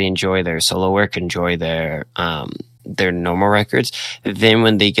necessarily enjoy their solo work, enjoy their normal records, then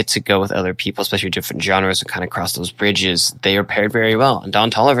when they get to go with other people, especially different genres, and kind of cross those bridges, they are paired very well. And Don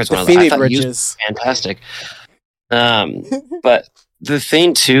Toliver is one of those. I thought he was fantastic. But the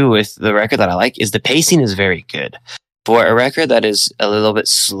thing too with the record that I like is the pacing is very good. For a record that is a little bit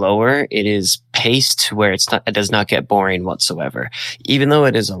slower, it is paced where it does not get boring whatsoever. Even though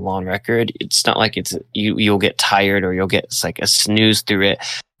it is a long record, it's not like you'll get tired or you'll get a snooze through it.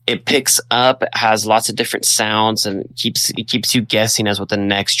 It picks up, it has lots of different sounds, and it keeps you guessing as what the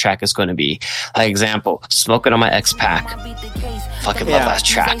next track is going to be. Like example, Smoking on My X-Pac. Fucking love that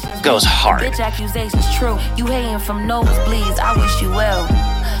track. Goes hard. Bitch accusations true. You hating from nosebleeds. I wish you well.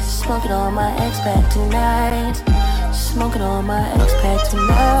 Smoking on my X-Pac tonight. Smoking on my X-Pac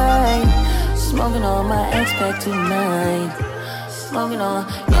tonight. Smoking on my X-Pac tonight. Smoking on.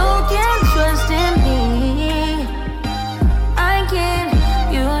 You can trust in me. I can.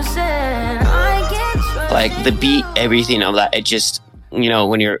 You said I can trust. The beat, everything of that. It just.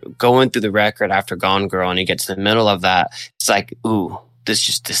 When you're going through the record after Gone Girl and you get to the middle of that, it's ooh,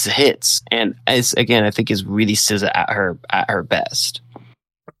 this hits. And it's, again, I think is really SZA at her best.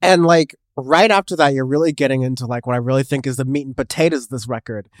 And right after that, you're really getting into what I really think is the meat and potatoes of this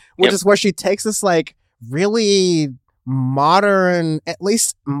record, which is where she takes this really modern, at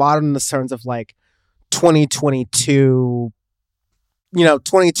least modern in the terms of 2022,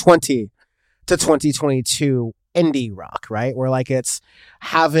 2020 to 2022 indie rock, right? Where it's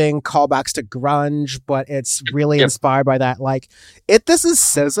having callbacks to grunge, but it's really inspired by that. This is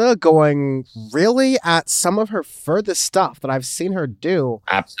SZA going really at some of her furthest stuff that I've seen her do.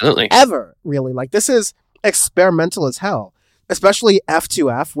 Absolutely. Ever, really. This is experimental as hell. Especially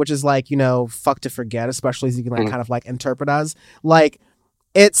F2F, which is fuck to forget, especially as you can kind of interpret as.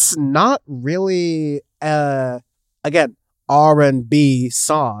 It's not really again, R&B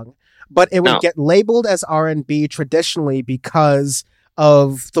song, but it would get labeled as R&B traditionally because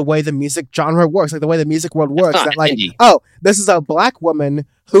of the way the music genre works, like the way the music world works. not That like, indie. oh, this is a black woman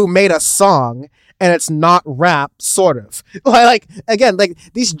who made a song and it's not rap, sort of. Like again, like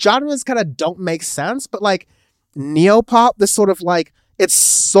these genres kind of don't make sense, but like neopop, this sort of like, it's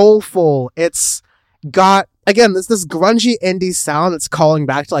soulful. It's got, again, this grungy indie sound that's calling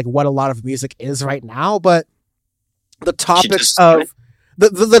back to like what a lot of music is right now, but the topics of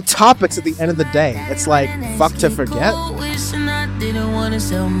the topics at the end of the day, it's like fuck to forget. Wishing I didn't want to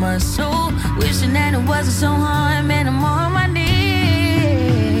sell my soul. Wishing that it wasn't so hard, man, I'm on my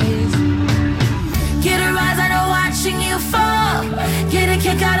knees. Get a rise out of watching you fall. Get a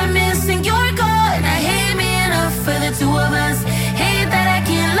kick out of missing your goal. I hate me enough for the two of us. Hate that I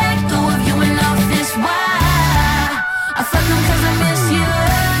can't let go of you enough. This why I fuck them cause I miss you.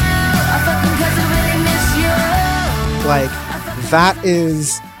 I fuck them cause I really miss you. Like, that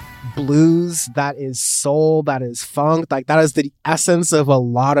is blues, that is soul, that is funk, like that is the essence of a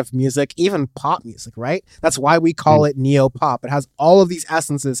lot of music, even pop music, right? That's why we call it neo-pop. It has all of these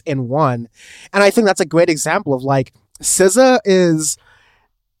essences in one. And I think that's a great example of like, SZA is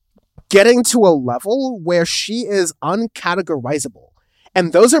getting to a level where she is uncategorizable.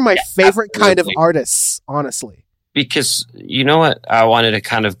 And those are my favorite kind of artists, honestly. Because you know what I wanted to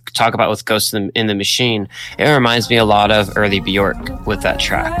kind of talk about with Ghost in the Machine? It reminds me a lot of early Bjork with that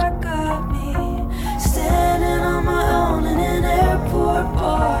track. Standing on my own in an airport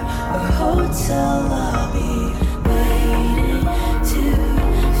bar or hotel lobby, waiting to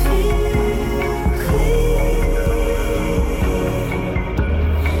feel clean.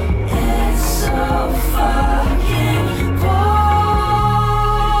 It's so fucking boring.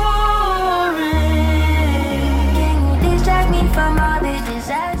 Can you distract me from all this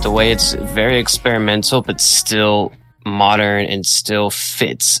disaster? The way it's very experimental, but still modern and still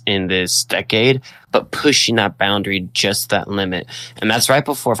fits in this decade, but pushing that boundary just that limit. And that's right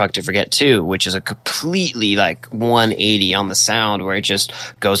before Fuck to Forget too, which is a completely like 180 on the sound, where it just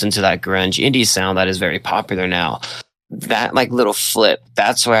goes into that grunge indie sound that is very popular now. That like little flip,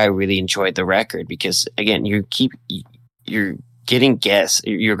 that's why I really enjoyed the record, because again, you're going to guess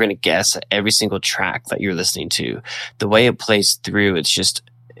at every single track that you're listening to. The way it plays through, it's just,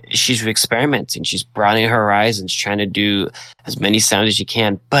 she's experimenting, she's broadening her horizons, trying to do as many sounds as you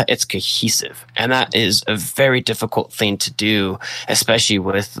can, but it's cohesive. And that is a very difficult thing to do, especially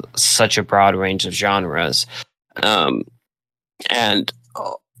with such a broad range of genres. And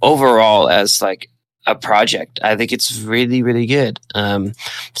overall, as like a project, I think it's really, really good.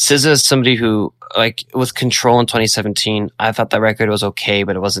 SZA is somebody who, like with Control in 2017, I thought that record was okay,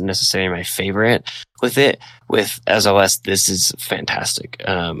 but it wasn't necessarily my favorite. With SOS, this is fantastic.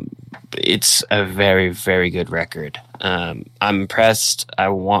 It's a very, very good record. I'm impressed. I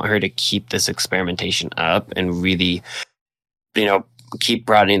want her to keep this experimentation up and really, keep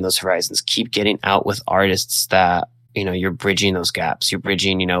broadening those horizons, keep getting out with artists that, you're bridging those gaps. You're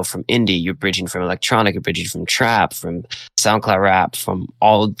bridging, from indie, you're bridging from electronic, you're bridging from trap, from SoundCloud rap, from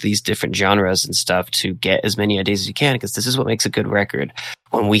all of these different genres and stuff to get as many ideas as you can, because this is what makes a good record.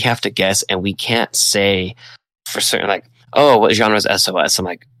 When we have to guess and we can't say for certain, like, oh, what genre is SOS? I'm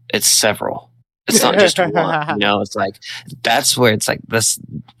like, it's several. It's not just one. It's like, that's where it's like this,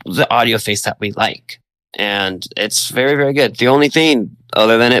 the audio face that we like. And it's very, very good. The only thing,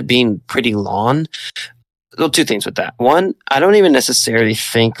 other than it being pretty long, well, two things with that. One, I don't even necessarily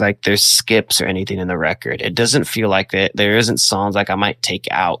think like there's skips or anything in the record. It doesn't feel like that. There isn't songs like I might take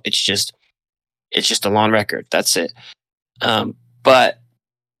out. It's just a long record. That's it. But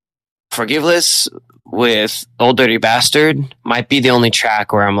Forgiveless with Old Dirty Bastard might be the only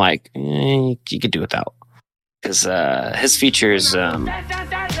track where I'm like, you could do without. Because his features, We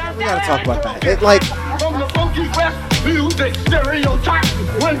gotta talk about that. It like, From the funky west, music stereotype.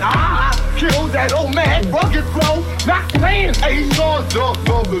 When I kill that old man, rugged flow, not playing a song just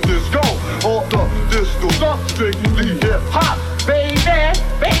from the disco or the disco, something hip hop, baby,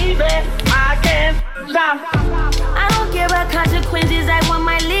 I can't stop. I don't care about consequences, I want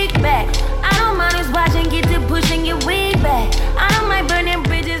my league back. I don't mind us watching, get to pushing your wig back. I don't mind burning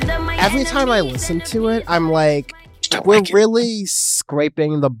bridges of my every time I listen to it, I'm like, we're really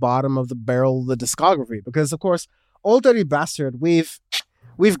scraping the bottom of the barrel of the discography, because of course, Old Dirty Bastard, we've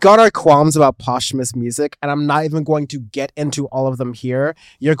got our qualms about posthumous music, and I'm not even going to get into all of them here.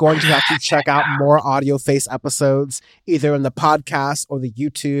 You're going to have to check out more Audio Face episodes, either in the podcast or the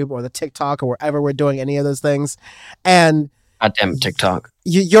YouTube or the TikTok or wherever we're doing any of those things. And goddamn TikTok.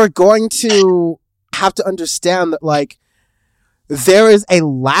 You're going to have to understand that, like, there is a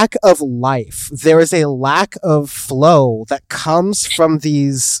lack of life. There is a lack of flow that comes from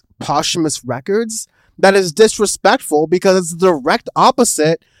these posthumous records that is disrespectful because it's the direct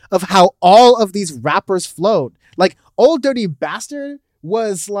opposite of how all of these rappers flowed. Like, Old Dirty Bastard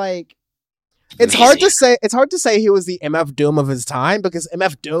was like, it's hard to say he was the MF Doom of his time, because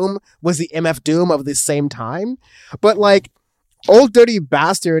MF Doom was the MF Doom of the same time. But like, Old Dirty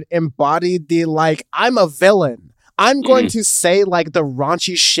Bastard embodied the like, I'm a villain. I'm going to say like the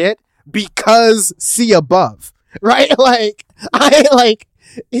raunchy shit because see above, right? Like,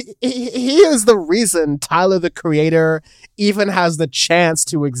 he is the reason Tyler the Creator even has the chance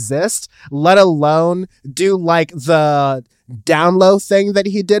to exist, let alone do like the down low thing that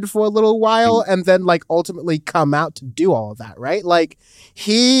he did for a little while and then like ultimately come out to do all of that, right? Like,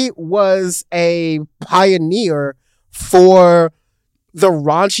 he was a pioneer for the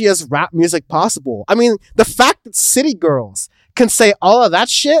raunchiest rap music possible. I mean, the fact that City Girls can say all of that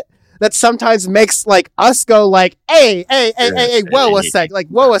shit that sometimes makes like us go like, hey, whoa a sec, like,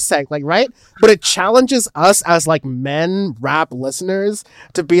 right? But it challenges us as like men rap listeners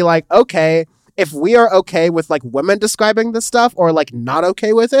to be like, okay, if we are okay with like women describing this stuff or like not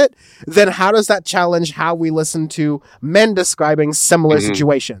okay with it, then how does that challenge how we listen to men describing similar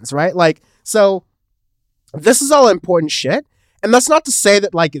situations, right? Like, so this is all important shit. And that's not to say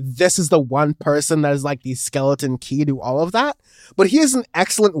that like this is the one person that is like the skeleton key to all of that, but he is an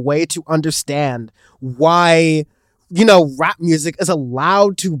excellent way to understand why, you know, rap music is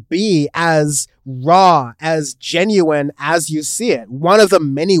allowed to be as raw, as genuine as you see it. One of the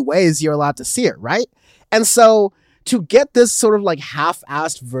many ways you're allowed to see it, right? And so to get this sort of like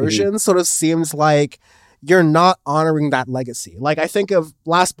half-assed version sort of seems like you're not honoring that legacy. Like, I think of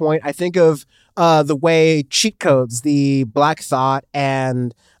the way Cheat Codes, the Black Thought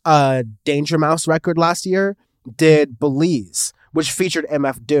and Danger Mouse record last year did Belize, which featured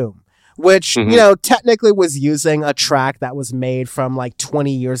MF Doom, which, you know, technically was using a track that was made from like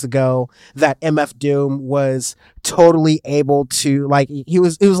 20 years ago that MF Doom was totally able to like, he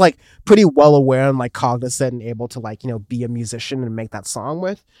was like pretty well aware and like cognizant and able to like, you know, be a musician and make that song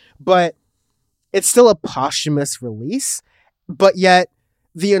with. But it's still a posthumous release, but yet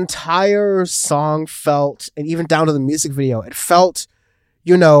the entire song felt, and even down to the music video, it felt,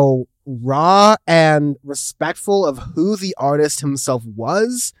 you know, raw and respectful of who the artist himself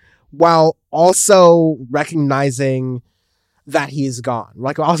was, while also recognizing that he's gone.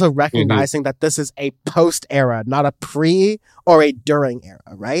 Like, also recognizing that this is a post era, not a pre or a during era,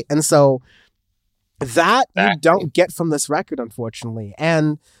 right? And so that you don't get from this record, unfortunately.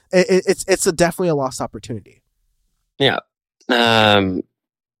 And it's definitely a lost opportunity. Yeah.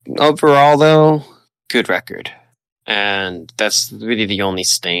 Overall, though, good record. And that's really the only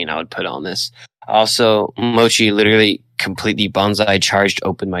stain I would put on this. Also, Mochi literally completely bonsai charged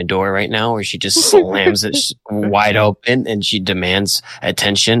open my door right now, where she just slams it wide open and she demands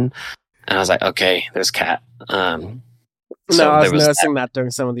attention. And I was like, okay, there's Cat. No, I was noticing that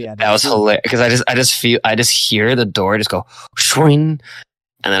during some of the edits. That was hilarious because I just hear the door just go swing,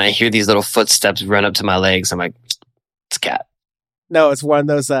 and then I hear these little footsteps run up to my legs. I'm like, it's Cat. No, it's one of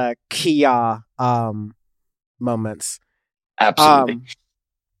those Kia moments. Absolutely.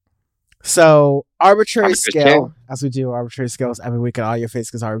 So arbitrary scale, as we do arbitrary scales every week at Audio Face,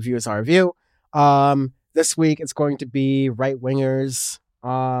 because our review is our review. This week it's going to be right wingers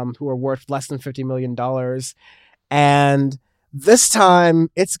who are worth less than $50 million. And this time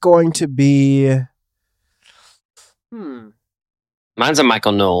it's going to be Mine's a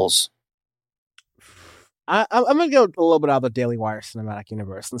Michael Knowles. I'm going to go a little bit out of the Daily Wire cinematic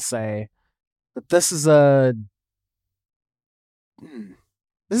universe and say that this is a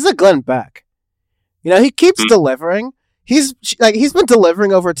Glenn Beck. You know, he keeps delivering. He's been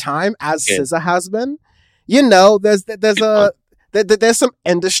delivering over time, as SZA has been. You know, there's some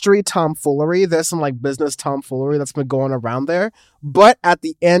industry tomfoolery. There's some like business tomfoolery that's been going around there. But at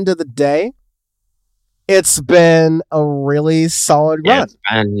the end of the day, it's been a really solid run.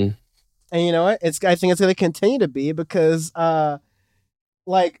 And you know what? I think it's going to continue to be because,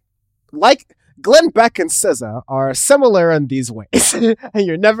 like Glenn Beck and SZA are similar in these ways. And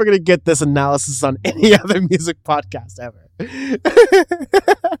you're never going to get this analysis on any other music podcast ever.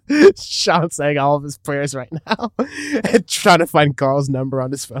 Sean saying all of his prayers right now and trying to find Carl's number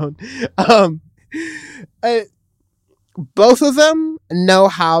on his phone. Both of them know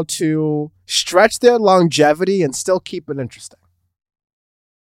how to stretch their longevity and still keep it interesting.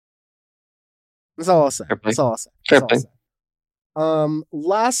 That's all I'll say. That's all I'll say.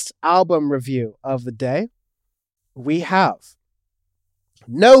 Last album review of the day, we have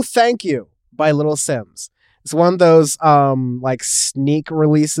No Thank You by Little Sims. It's one of those like sneak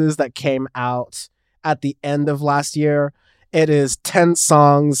releases that came out at the end of last year. It is 10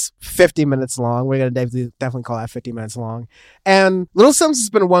 songs, 50 minutes long. We're going to definitely call that 50 minutes long. And Little Sims has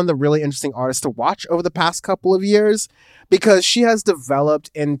been one of the really interesting artists to watch over the past couple of years because she has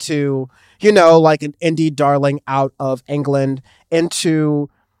developed into, like an indie darling out of England, into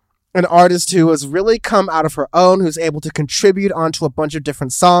an artist who has really come out of her own, who's able to contribute onto a bunch of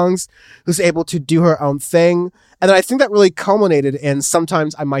different songs, who's able to do her own thing. And then I think that really culminated in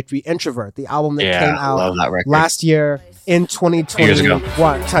Sometimes I Might Be Introvert, the album that came out last year in 2021.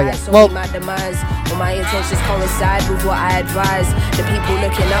 Well, my demise, when my intentions coincide with what I advise. The people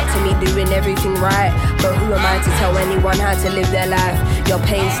looking up to me doing everything right. But who am I to tell anyone how to live their life? Your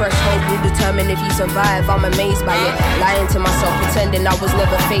pain threshold will determine if you survive. I'm amazed by it, lying to myself, pretending I was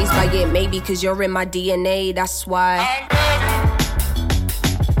never faced by it. Maybe because you're in my DNA, that's why.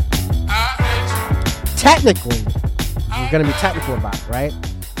 Technically, we're going to be technical about it, right?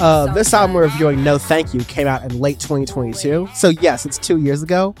 This album we're reviewing, No Thank You, came out in late 2022. So yes, it's 2 years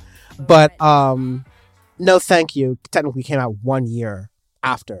ago. But No Thank You technically came out 1 year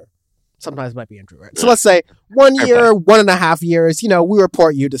after Sometimes Might Be Introvert. So let's say 1 year, 1.5 years. We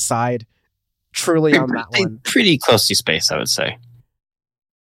report, you decide. Truly on that one. Pretty closely spaced, I would say.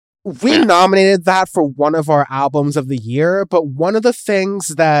 We nominated that for one of our albums of the year, but one of the things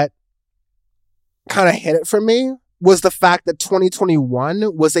that kind of hit it for me was the fact that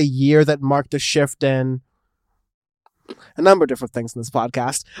 2021 was a year that marked a shift in a number of different things in this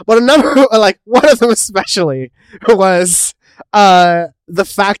podcast, but one of them especially was the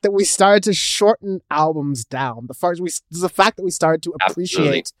fact that we started to shorten albums down. The fact that we started to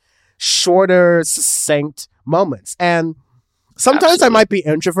appreciate shorter, succinct moments. And Sometimes I Might Be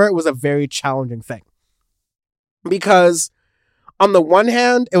Introvert was a very challenging thing because on the one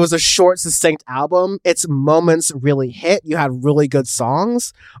hand, it was a short, succinct album. Its moments really hit. You had really good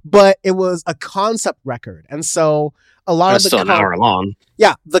songs, but it was a concept record. And so a lot of the... still an hour long.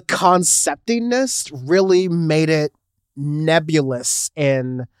 Yeah, the conceptiness really made it nebulous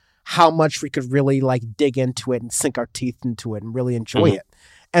in how much we could really dig into it and sink our teeth into it and really enjoy it.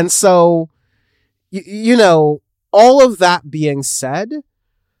 And so, all of that being said,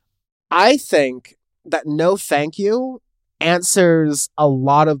 I think that No Thank You answers a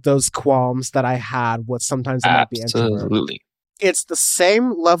lot of those qualms that I had with Sometimes I Might Be Introvert. Absolutely. It's the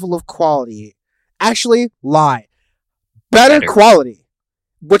same level of quality. Actually, better quality,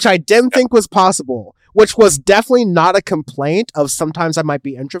 which I didn't think was possible, which was definitely not a complaint of Sometimes I Might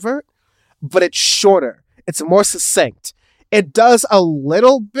Be Introvert, but it's shorter. It's more succinct. It does a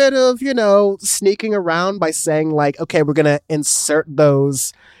little bit of, sneaking around by saying okay, we're going to insert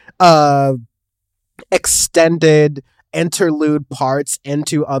those extended interlude parts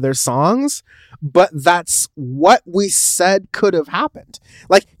into other songs, but that's what we said could have happened.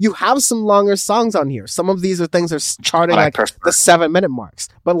 You have some longer songs on here. Some of these are things that are charting the 7-minute marks,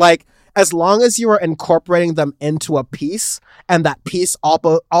 but as long as you are incorporating them into a piece and that piece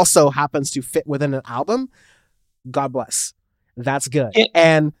also happens to fit within an album, God bless. That's good.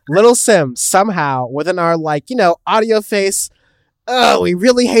 And Little Sims somehow within our audio face, we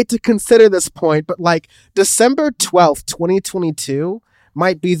really hate to consider this point, but December 12th, 2022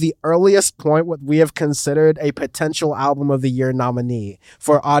 might be the earliest point what we have considered a potential album of the year nominee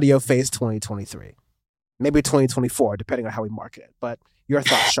for Audio Face 2023. Maybe 2024, depending on how we market it. But your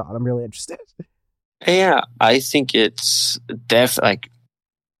thoughts, Sean? I'm really interested. Yeah, I think it's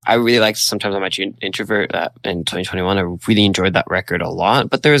I really liked Sometimes I Might Be Introvert in 2021. I really enjoyed that record a lot.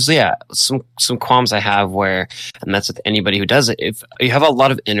 But there's, some qualms I have and that's with anybody who does it. If you have a lot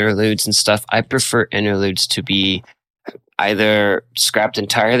of interludes and stuff, I prefer interludes to be either scrapped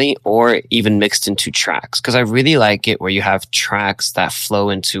entirely or even mixed into tracks. Because I really like it where you have tracks that flow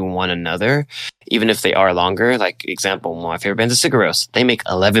into one another, even if they are longer. Example, one of my favorite bands is Sigur Rós. They make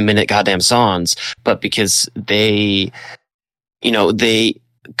 11-minute goddamn songs, but because they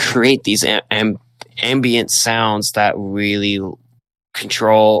create these ambient sounds that really are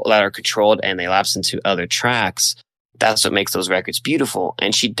controlled and they lapse into other tracks. That's what makes those records beautiful.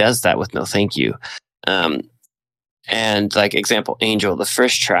 And she does that with No Thank You. And example, Angel, the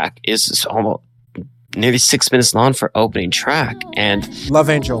first track is almost nearly 6 minutes long for opening track. And love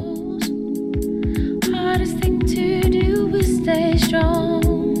Angel. Hardest thing to do is stay strong.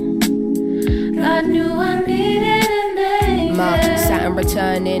 I knew I needed a name. Saturn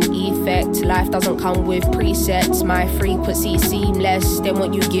returning effect. Life doesn't come with presets. My frequency seamless. They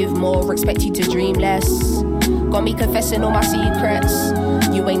want you give more, expect you to dream less. Got me confessing all my secrets.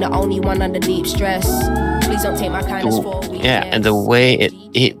 You ain't the only one under deep stress. Please don't take my kindness for weakness. Yeah, and the way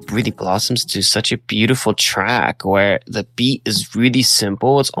it really blossoms to such a beautiful track where the beat is really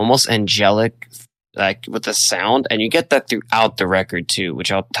simple. It's almost angelic like with the sound, and you get that throughout the record too,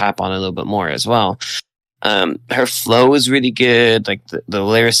 which I'll tap on a little bit more as well. Her flow is really good, like the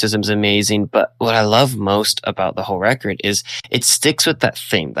lyricism's amazing, but what I love most about the whole record is it sticks with that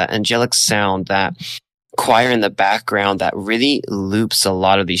thing, that angelic sound, that choir in the background that really loops a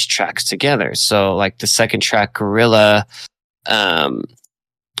lot of these tracks together. So like the second track, Gorilla,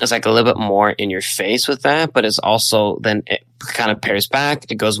 it's like a little bit more in your face with that, but it's also then it kind of pairs back.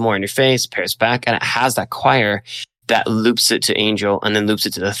 It goes more in your face, pairs back, and it has that choir that loops it to Angel and then loops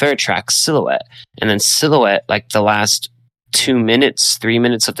it to the third track, Silhouette. And then Silhouette, like the last 2 minutes, 3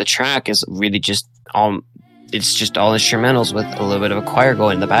 minutes of the track is really just it's just all instrumentals with a little bit of a choir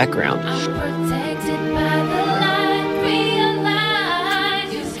going in the background. Protected by the light,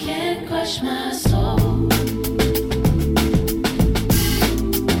 realize you can't crush my soul.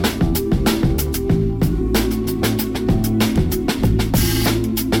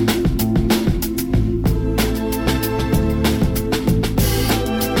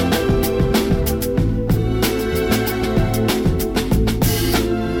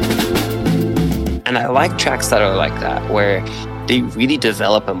 And I like tracks that are like that, where they really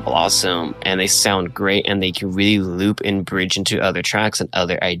develop and blossom and they sound great and they can really loop and bridge into other tracks and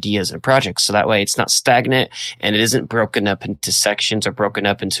other ideas and projects. So that way it's not stagnant and it isn't broken up into sections or broken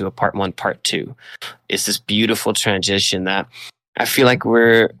up into a part 1, part 2. It's this beautiful transition that I feel like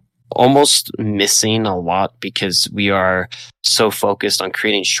we're almost missing a lot because we are so focused on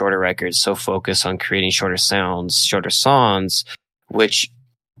creating shorter records, so focused on creating shorter sounds, shorter songs, which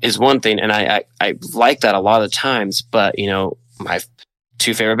is one thing, and I like that a lot of times, but, you know, my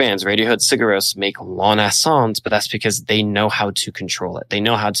 2 favorite bands, Radiohead, Sigur Rós, make long-ass songs, but that's because they know how to control it. They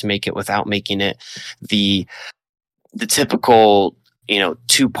know how to make it without making it the typical, you know,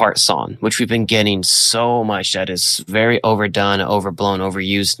 2-part song, which we've been getting so much that is very overdone, overblown,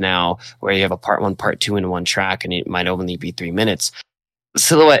 overused now, where you have a part 1, part 2 in one track, and it might only be 3 minutes.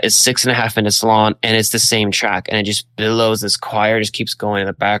 Silhouette is 6.5 minutes long, and it's the same track, and it just billows. This choir just keeps going in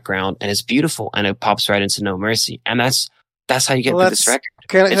the background, and it's beautiful, and it pops right into No Mercy, and that's how you get through this record.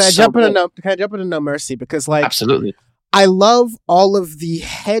 Can I jump into No Mercy? Because, like, absolutely, I love all of the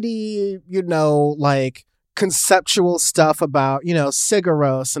heady, you know, like conceptual stuff about, you know, Sigur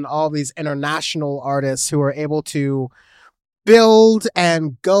Rós and all these international artists who are able to build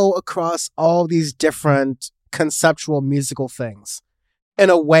and go across all these different conceptual musical things in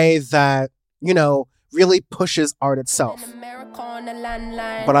a way that, you know, really pushes art itself.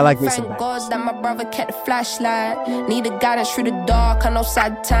 But I like me some Thank God that my brother kept the flashlight. Needed guidance through the dark. I know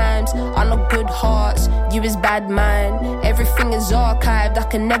sad times, I know good hearts. You is bad mind. Everything is archived, I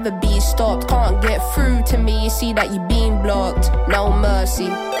can never be stopped. Can't get through to me, you see that you being blocked. No mercy.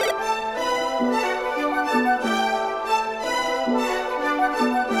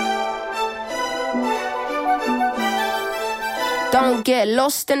 Don't get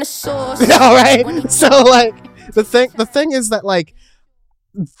lost in the sauce. All right. So, like, the thing is that, like,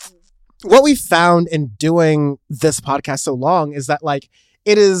 what we found in doing this podcast so long is that, like,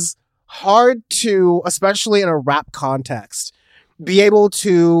 it is hard to, especially in a rap context, be able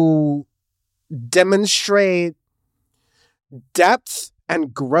to demonstrate depth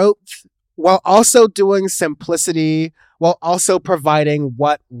and growth while also doing simplicity, while also providing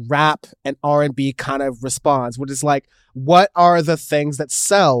what rap and R&B kind of responds, which is like, what are the things that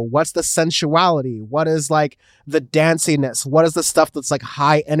sell? What's the sensuality? What is like the danciness? What is the stuff that's like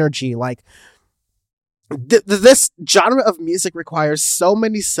high energy? Like this genre of music requires so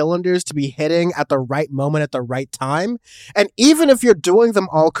many cylinders to be hitting at the right moment at the right time. And even if you're doing them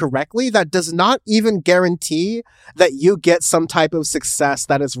all correctly, that does not even guarantee that you get some type of success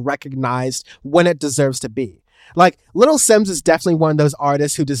that is recognized when it deserves to be. Like, Little Simz is definitely one of those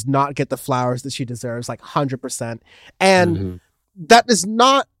artists who does not get the flowers that she deserves, like 100%. And that is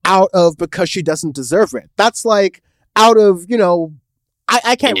not out of because she doesn't deserve it. That's like out of, you know,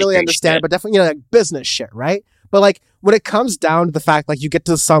 I can't really understand it, but definitely, you know, like business shit, right? But like when it comes down to the fact, like you get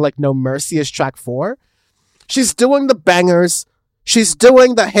to the song like No Mercy is track 4, she's doing the bangers, she's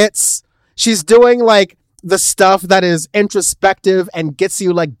doing the hits, she's doing like the stuff that is introspective and gets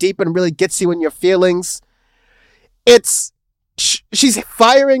you like deep and really gets you in your feelings. She's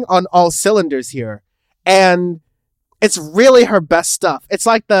firing on all cylinders here, and it's really her best stuff. It's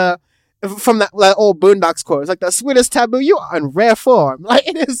like from that old Boondocks quote, it's like the sweetest taboo you are in rare form. Like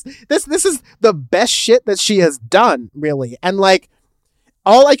it is, this is the best shit that she has done, really. And like,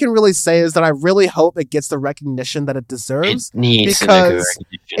 all I can really say is that I really hope it gets the recognition that it deserves. It needs because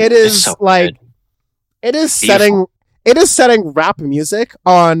it is so like, good. It is setting rap music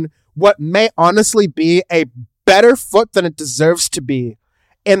on what may honestly be a better foot than it deserves to be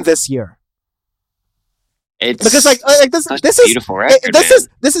in this year. It's Because this such this a is beautiful record.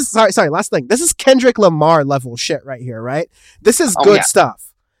 this is sorry, last thing. This is Kendrick Lamar level shit right here, right? This is Oh, good yeah.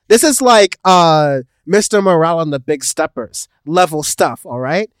 stuff. This is like Mr. Morale and the Big Steppers level stuff, all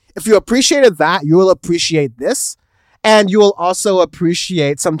right? If you appreciated that, you will appreciate this. And you will also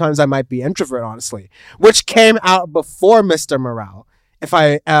appreciate Sometimes I Might Be Introvert, honestly, which came out before Mr. Morale. If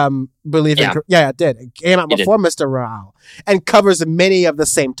I believe Yeah. it. Yeah, it did. It came out It did. before Mr. Morale and covers many of the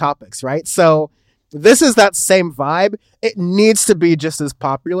same topics, right? So this is that same vibe. It needs to be just as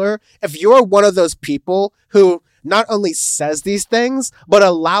popular. If you're one of those people who not only says these things, but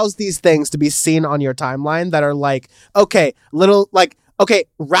allows these things to be seen on your timeline that are like, okay,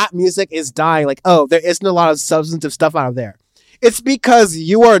 rap music is dying. Like, oh, there isn't a lot of substantive stuff out of there. It's because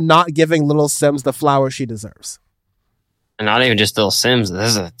you are not giving Little Sims the flower she deserves. And not even just Lil Sims.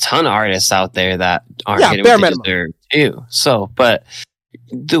 There's a ton of artists out there that aren't Yeah, getting bare what they minimum. deserve too. So, but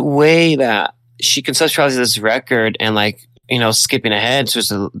the way that she conceptualizes this record and like, you know, skipping ahead to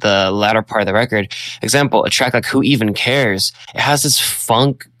the latter part of the record. Example, a track like Who Even Cares? It has this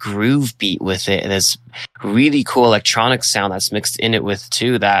funk groove beat with it. And this really cool electronic sound that's mixed in it with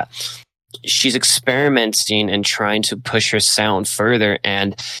too, that she's experimenting and trying to push her sound further.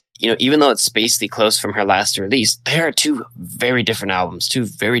 And, you know, even though it's basically close from her last release, there are two very different albums, two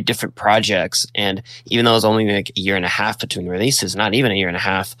very different projects. And even though it's only like a year and a half between releases, not even a year and a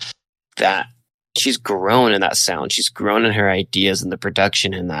half, that she's grown in that sound. She's grown in her ideas and the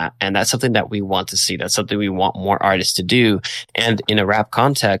production in that. And that's something that we want to see. That's something we want more artists to do. And in a rap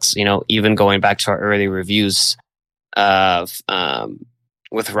context, you know, even going back to our early reviews of,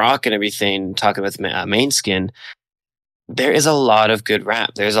 with Rock and everything, talking with Mainskin, there is a lot of good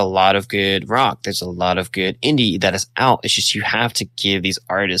rap. There's a lot of good rock. There's a lot of good indie that is out. It's just you have to give these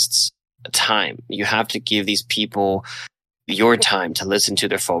artists time. You have to give these people your time to listen to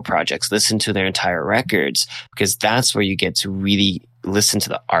their full projects, listen to their entire records, because that's where you get to really listen to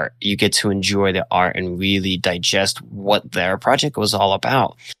the art. You get to enjoy the art and really digest what their project was all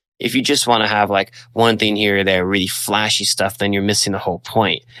about. If you just want to have like one thing here or there, really flashy stuff, then you're missing the whole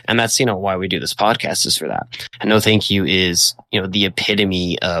point. And that's, you know, why we do this podcast is for that. And No Thank You is, you know, the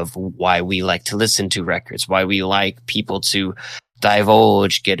epitome of why we like to listen to records, why we like people to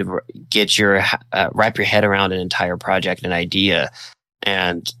divulge, get your wrap your head around an entire project, an idea.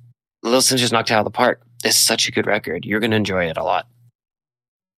 And Lil Sims just knocked it out of the park. It's such a good record. You're going to enjoy it a lot.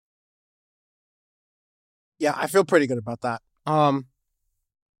 Yeah, I feel pretty good about that.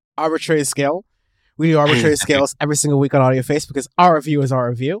 Arbitrary Scale. We do arbitrary scales every single week on Audio Face because our review is our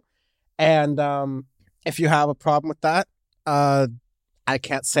review. And if you have a problem with that, I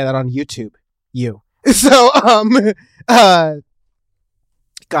can't say that on YouTube. So,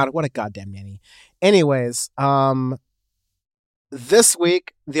 God, what a goddamn nanny. Anyways, this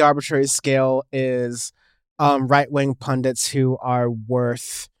week, the arbitrary scale is right-wing pundits who are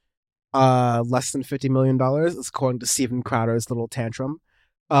worth less than $50 million, according to Steven Crowder's little tantrum.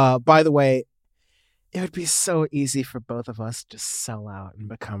 By the way, it would be so easy for both of us to sell out and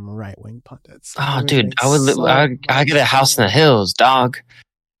become right-wing pundits. Oh, dude, I get a house in the hills, dog.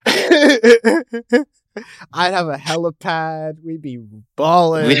 I'd have a helipad. We'd be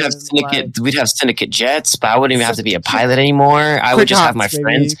balling. We'd have syndicate jets, but I wouldn't even have to be a pilot anymore. I would just have my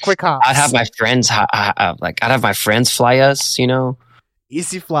friends. Quick hops. I'd have my friends. I'd have my friends fly us. You know,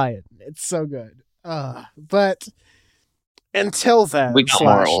 easy flying. It's so good. But until then, we got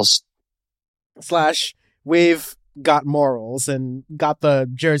morals. We've got morals and got the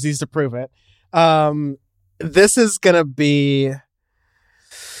jerseys to prove it. This is gonna be.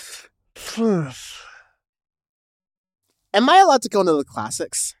 Am I allowed to go into the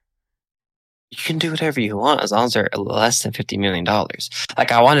classics? You can do whatever you want as long as they're less than $50 million.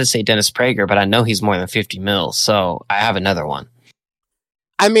 Like, I wanted to say Dennis Prager, but I know he's more than 50 mil, so I have another one.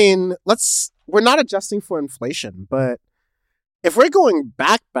 I mean, we're not adjusting for inflation, but if we're going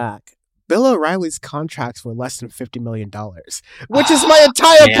back, Bill O'Reilly's contracts were less than $50 million, which is my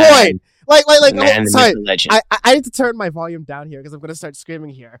entire point. Sorry, I need to turn my volume down here because I'm going to start screaming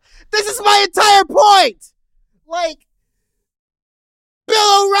here. This is my entire point! Like,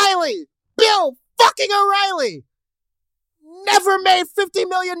 Bill fucking O'Reilly never made $50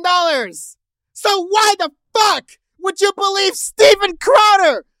 million. So why the fuck would you believe Steven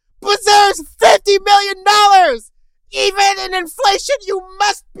Crowder deserves $50 million? Even in inflation, you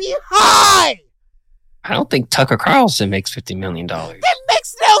must be high. I don't think Tucker Carlson makes $50 million. That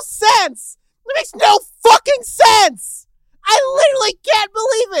makes no sense. It makes no fucking sense. I literally can't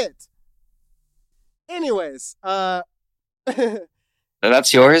believe it. Anyways,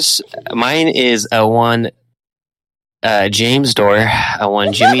 That's yours. Mine is a one James Dore,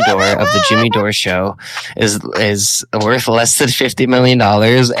 one Jimmy Dore of the Jimmy Dore Show, is worth less than $50 million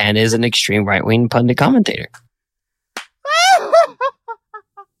and is an extreme right wing pundit commentator.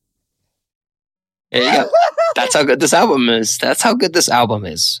 There you go. That's how good this album is.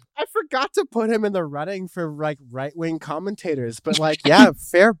 I forgot to put him in the running for like right wing commentators, but like, yeah,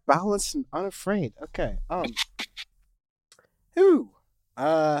 fair, balanced, and unafraid. Okay.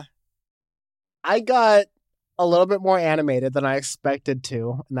 I got a little bit more animated than I expected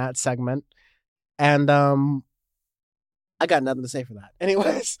to in that segment, and I got nothing to say for that.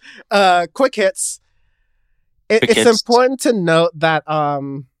 Anyways, quick hits. It's important to note that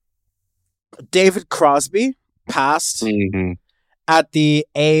David Crosby passed at the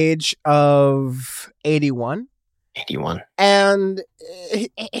age of 81. 81. And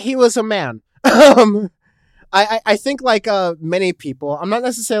he was a man. I think like many people, I'm not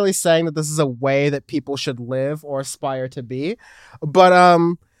necessarily saying that this is a way that people should live or aspire to be, but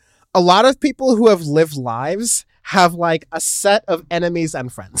a lot of people who have lived lives have like a set of enemies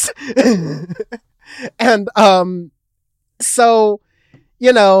and friends. And so,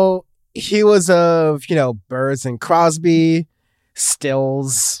 you know, he was of, you know, Burrs and Crosby,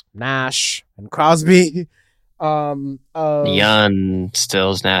 Stills, Nash, and Crosby. Young,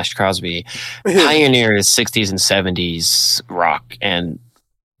 Stills, Nash, Crosby. Pioneers 60s and 70s rock and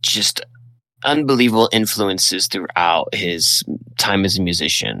just unbelievable influences throughout his time as a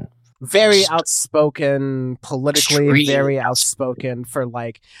musician. Very outspoken, politically very outspoken for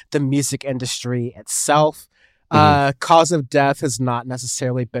like the music industry itself. Cause of death has not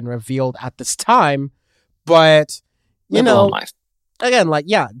necessarily been revealed at this time, but you know, again, like,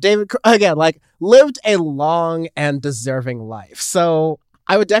 yeah, David, again, like lived a long and deserving life. So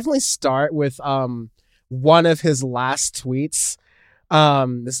I would definitely start with one of his last tweets.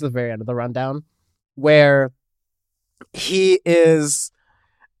 This is the very end of the rundown where he is,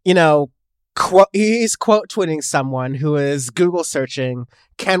 you know, he's quote tweeting someone who is Google searching,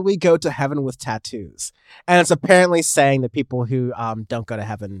 "Can we go to heaven with tattoos?" And it's apparently saying that people who don't go to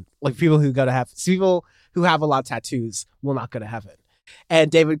heaven, like people who go to heaven, people who have a lot of tattoos will not go to heaven. And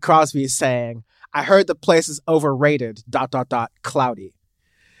David Crosby is saying, "I heard the place is overrated, ... cloudy."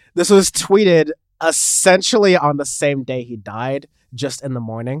 This was tweeted essentially on the same day he died, just in the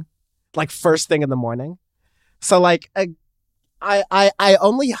morning, like first thing in the morning. So like, I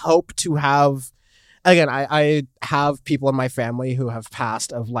only hope to have, again, I have people in my family who have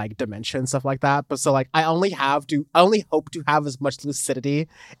passed of like dementia and stuff like that. But so like, I only hope to have as much lucidity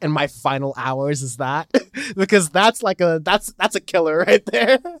in my final hours as that, because that's like that's a killer right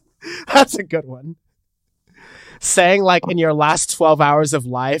there. That's a good one. Saying like in your last 12 hours of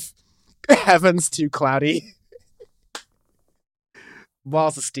life, heaven's too cloudy.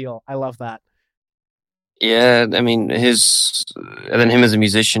 Balls of steel. I love that. Yeah, I mean, him as a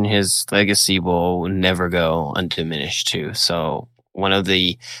musician, his legacy will never go undiminished too. So one of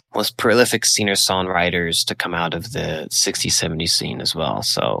the most prolific singer-songwriters to come out of the 60s, 70s scene as well.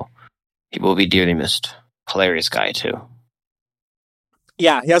 So he will be dearly missed. Hilarious guy too.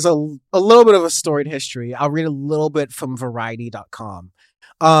 Yeah, he has a little bit of a storied history. I'll read a little bit from Variety.com.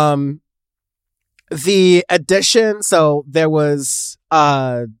 The addition, so there was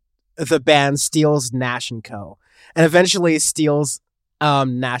the band Steele's Nash & Co. And eventually Steele's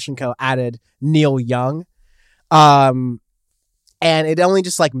Nash & Co. added Neil Young. And it only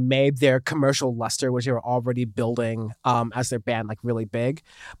just like made their commercial luster, which they were already building as their band, like really big.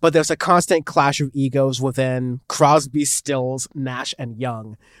 But there's a constant clash of egos within Crosby, Stills, Nash, and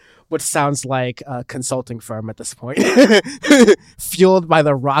Young, which sounds like a consulting firm at this point, fueled by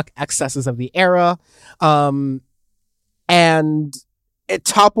the rock excesses of the era. And it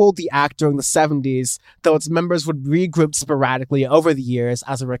toppled the act during the 70s, though its members would regroup sporadically over the years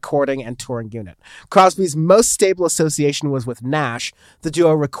as a recording and touring unit. Crosby's most stable association was with Nash. The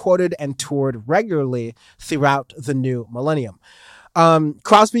duo recorded and toured regularly throughout the new millennium.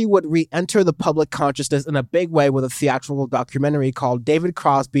 Crosby would re-enter the public consciousness in a big way with a theatrical documentary called David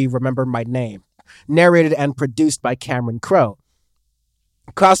Crosby, Remember My Name, narrated and produced by Cameron Crowe.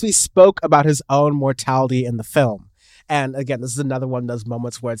 Crosby spoke about his own mortality in the film. And again, this is another one of those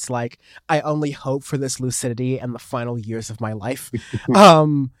moments where it's like, I only hope for this lucidity in the final years of my life.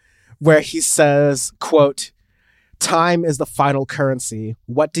 Where he says, quote, "Time is the final currency.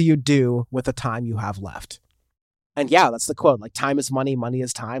 What do you do with the time you have left?" And yeah, that's the quote. Like, time is money, money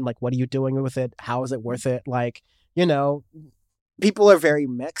is time. Like, what are you doing with it? How is it worth it? Like, you know, people are very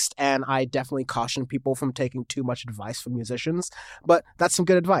mixed, and I definitely caution people from taking too much advice from musicians, but that's some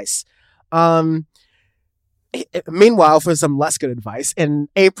good advice. Meanwhile, for some less good advice, in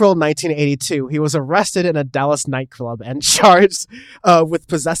April 1982, he was arrested in a Dallas nightclub and charged with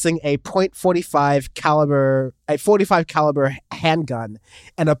possessing a .45 caliber handgun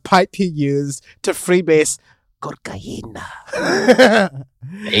and a pipe he used to freebase cocaine.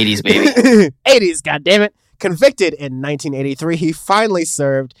 80s, baby. 80s, goddammit. Convicted in 1983, he finally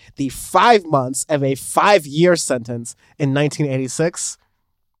served the 5 months of a 5-year sentence in 1986.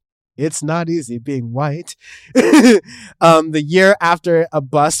 It's not easy being white. The year after a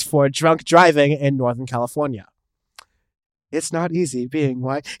bust for drunk driving in Northern California. It's not easy being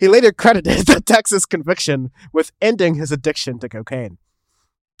white. He later credited the Texas conviction with ending his addiction to cocaine.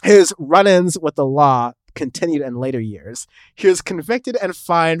 His run-ins with the law continued in later years. He was convicted and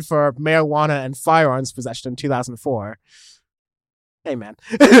fined for marijuana and firearms possession in 2004. Hey, man.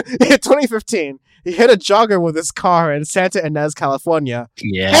 In 2015, he hit a jogger with his car in Santa Ynez, California.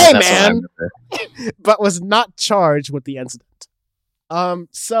 Yeah, hey, that's what I man. remember. But was not charged with the incident.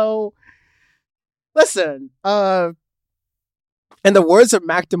 So, listen, in the words of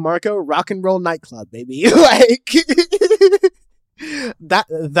Mac DeMarco, rock and roll nightclub, baby. Like,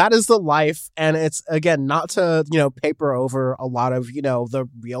 that is the life. And it's, again, not to, paper over a lot of, the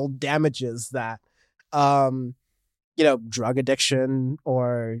real damages that, drug addiction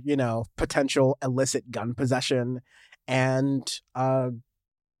or, potential illicit gun possession and,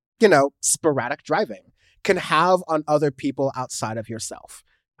 sporadic driving can have on other people outside of yourself.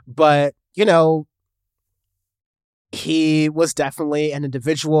 But, he was definitely an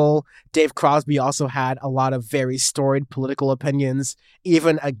individual. Dave Crosby also had a lot of very storied political opinions,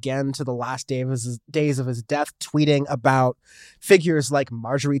 even again to the last days of his death, tweeting about figures like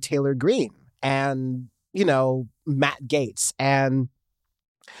Marjorie Taylor Greene and, Matt Gaetz, and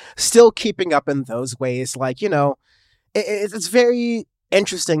still keeping up in those ways. Like, it's very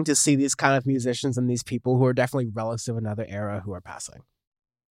interesting to see these kind of musicians and these people who are definitely relics of another era who are passing.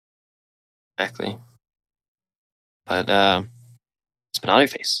 Exactly. But it's been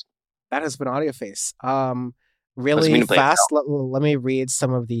Audioface. That has been Audioface. Really fast. Let me read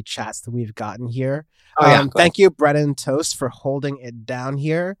some of the chats that we've gotten here. Thank you, Brennan Toast, for holding it down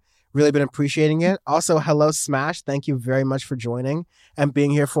here. Really been appreciating it. Also, hello, Smash. Thank you very much for joining and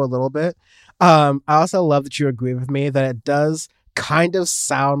being here for a little bit. I also love that you agree with me that it does kind of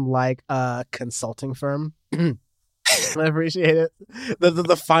sound like a consulting firm. I appreciate it.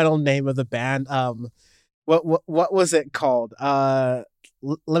 The final name of the band. What was it called? Let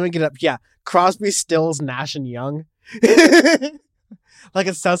me get it up. Yeah, Crosby, Stills, Nash and Young. Like,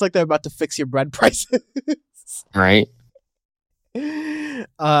 it sounds like they're about to fix your bread prices. Right.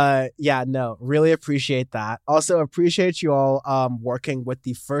 Yeah, no, really appreciate that. Also appreciate you all working with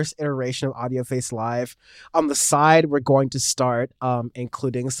the first iteration of Audioface Live. On the side, we're going to start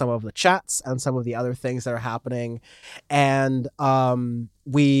including some of the chats and some of the other things that are happening. And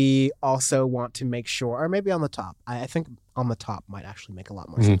we also want to make sure, or maybe on the top, I think on the top might actually make a lot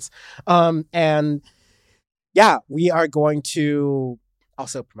more sense. And yeah, we are going to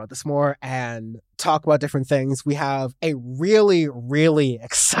also promote this more and talk about different things. We have a really, really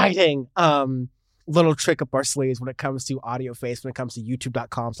exciting little trick up our sleeves when it comes to Audioface, when it comes to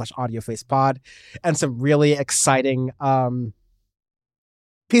youtube.com/audiofacepod, and some really exciting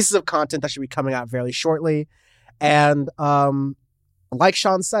pieces of content that should be coming out very shortly. And like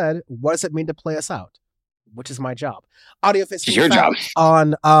Sean said, what does it mean to play us out? Which is my job. Audioface is your job.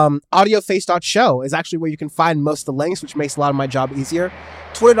 On audioface.show is actually where you can find most of the links, which makes a lot of my job easier.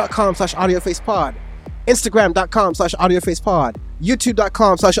 Twitter.com/audiofacepod, Instagram.com/audiofacepod,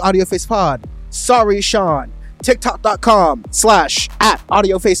 YouTube.com/audiofacepod, Sorry Sean,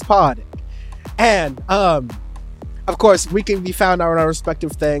 TikTok.com/@audiofacepod. And of course, we can be found on our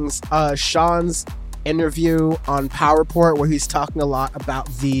respective things. Sean's interview on PowerPort, where he's talking a lot about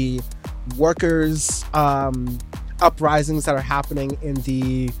the workers uprisings that are happening in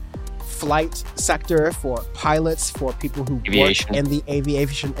the flight sector for pilots, for people who work in the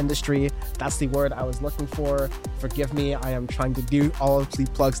aviation industry. That's the word I was looking for. Forgive me, I am trying to do all of the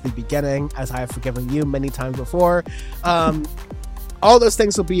plugs at the beginning, as I have forgiven you many times before. All those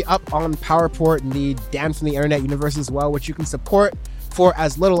things will be up on PowerPort and the Dan from the Internet universe as well, which you can support for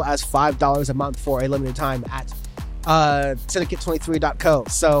as little as $5 a month for a limited time at syndicate23.co.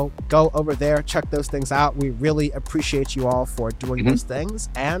 So go over there, check those things out. We really appreciate you all for doing those things,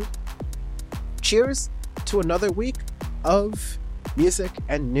 and cheers to another week of music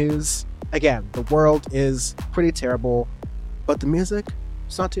and news. Again, the world is pretty terrible, but the music,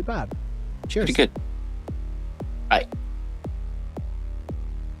 it's not too bad. Cheers. Pretty good. Bye.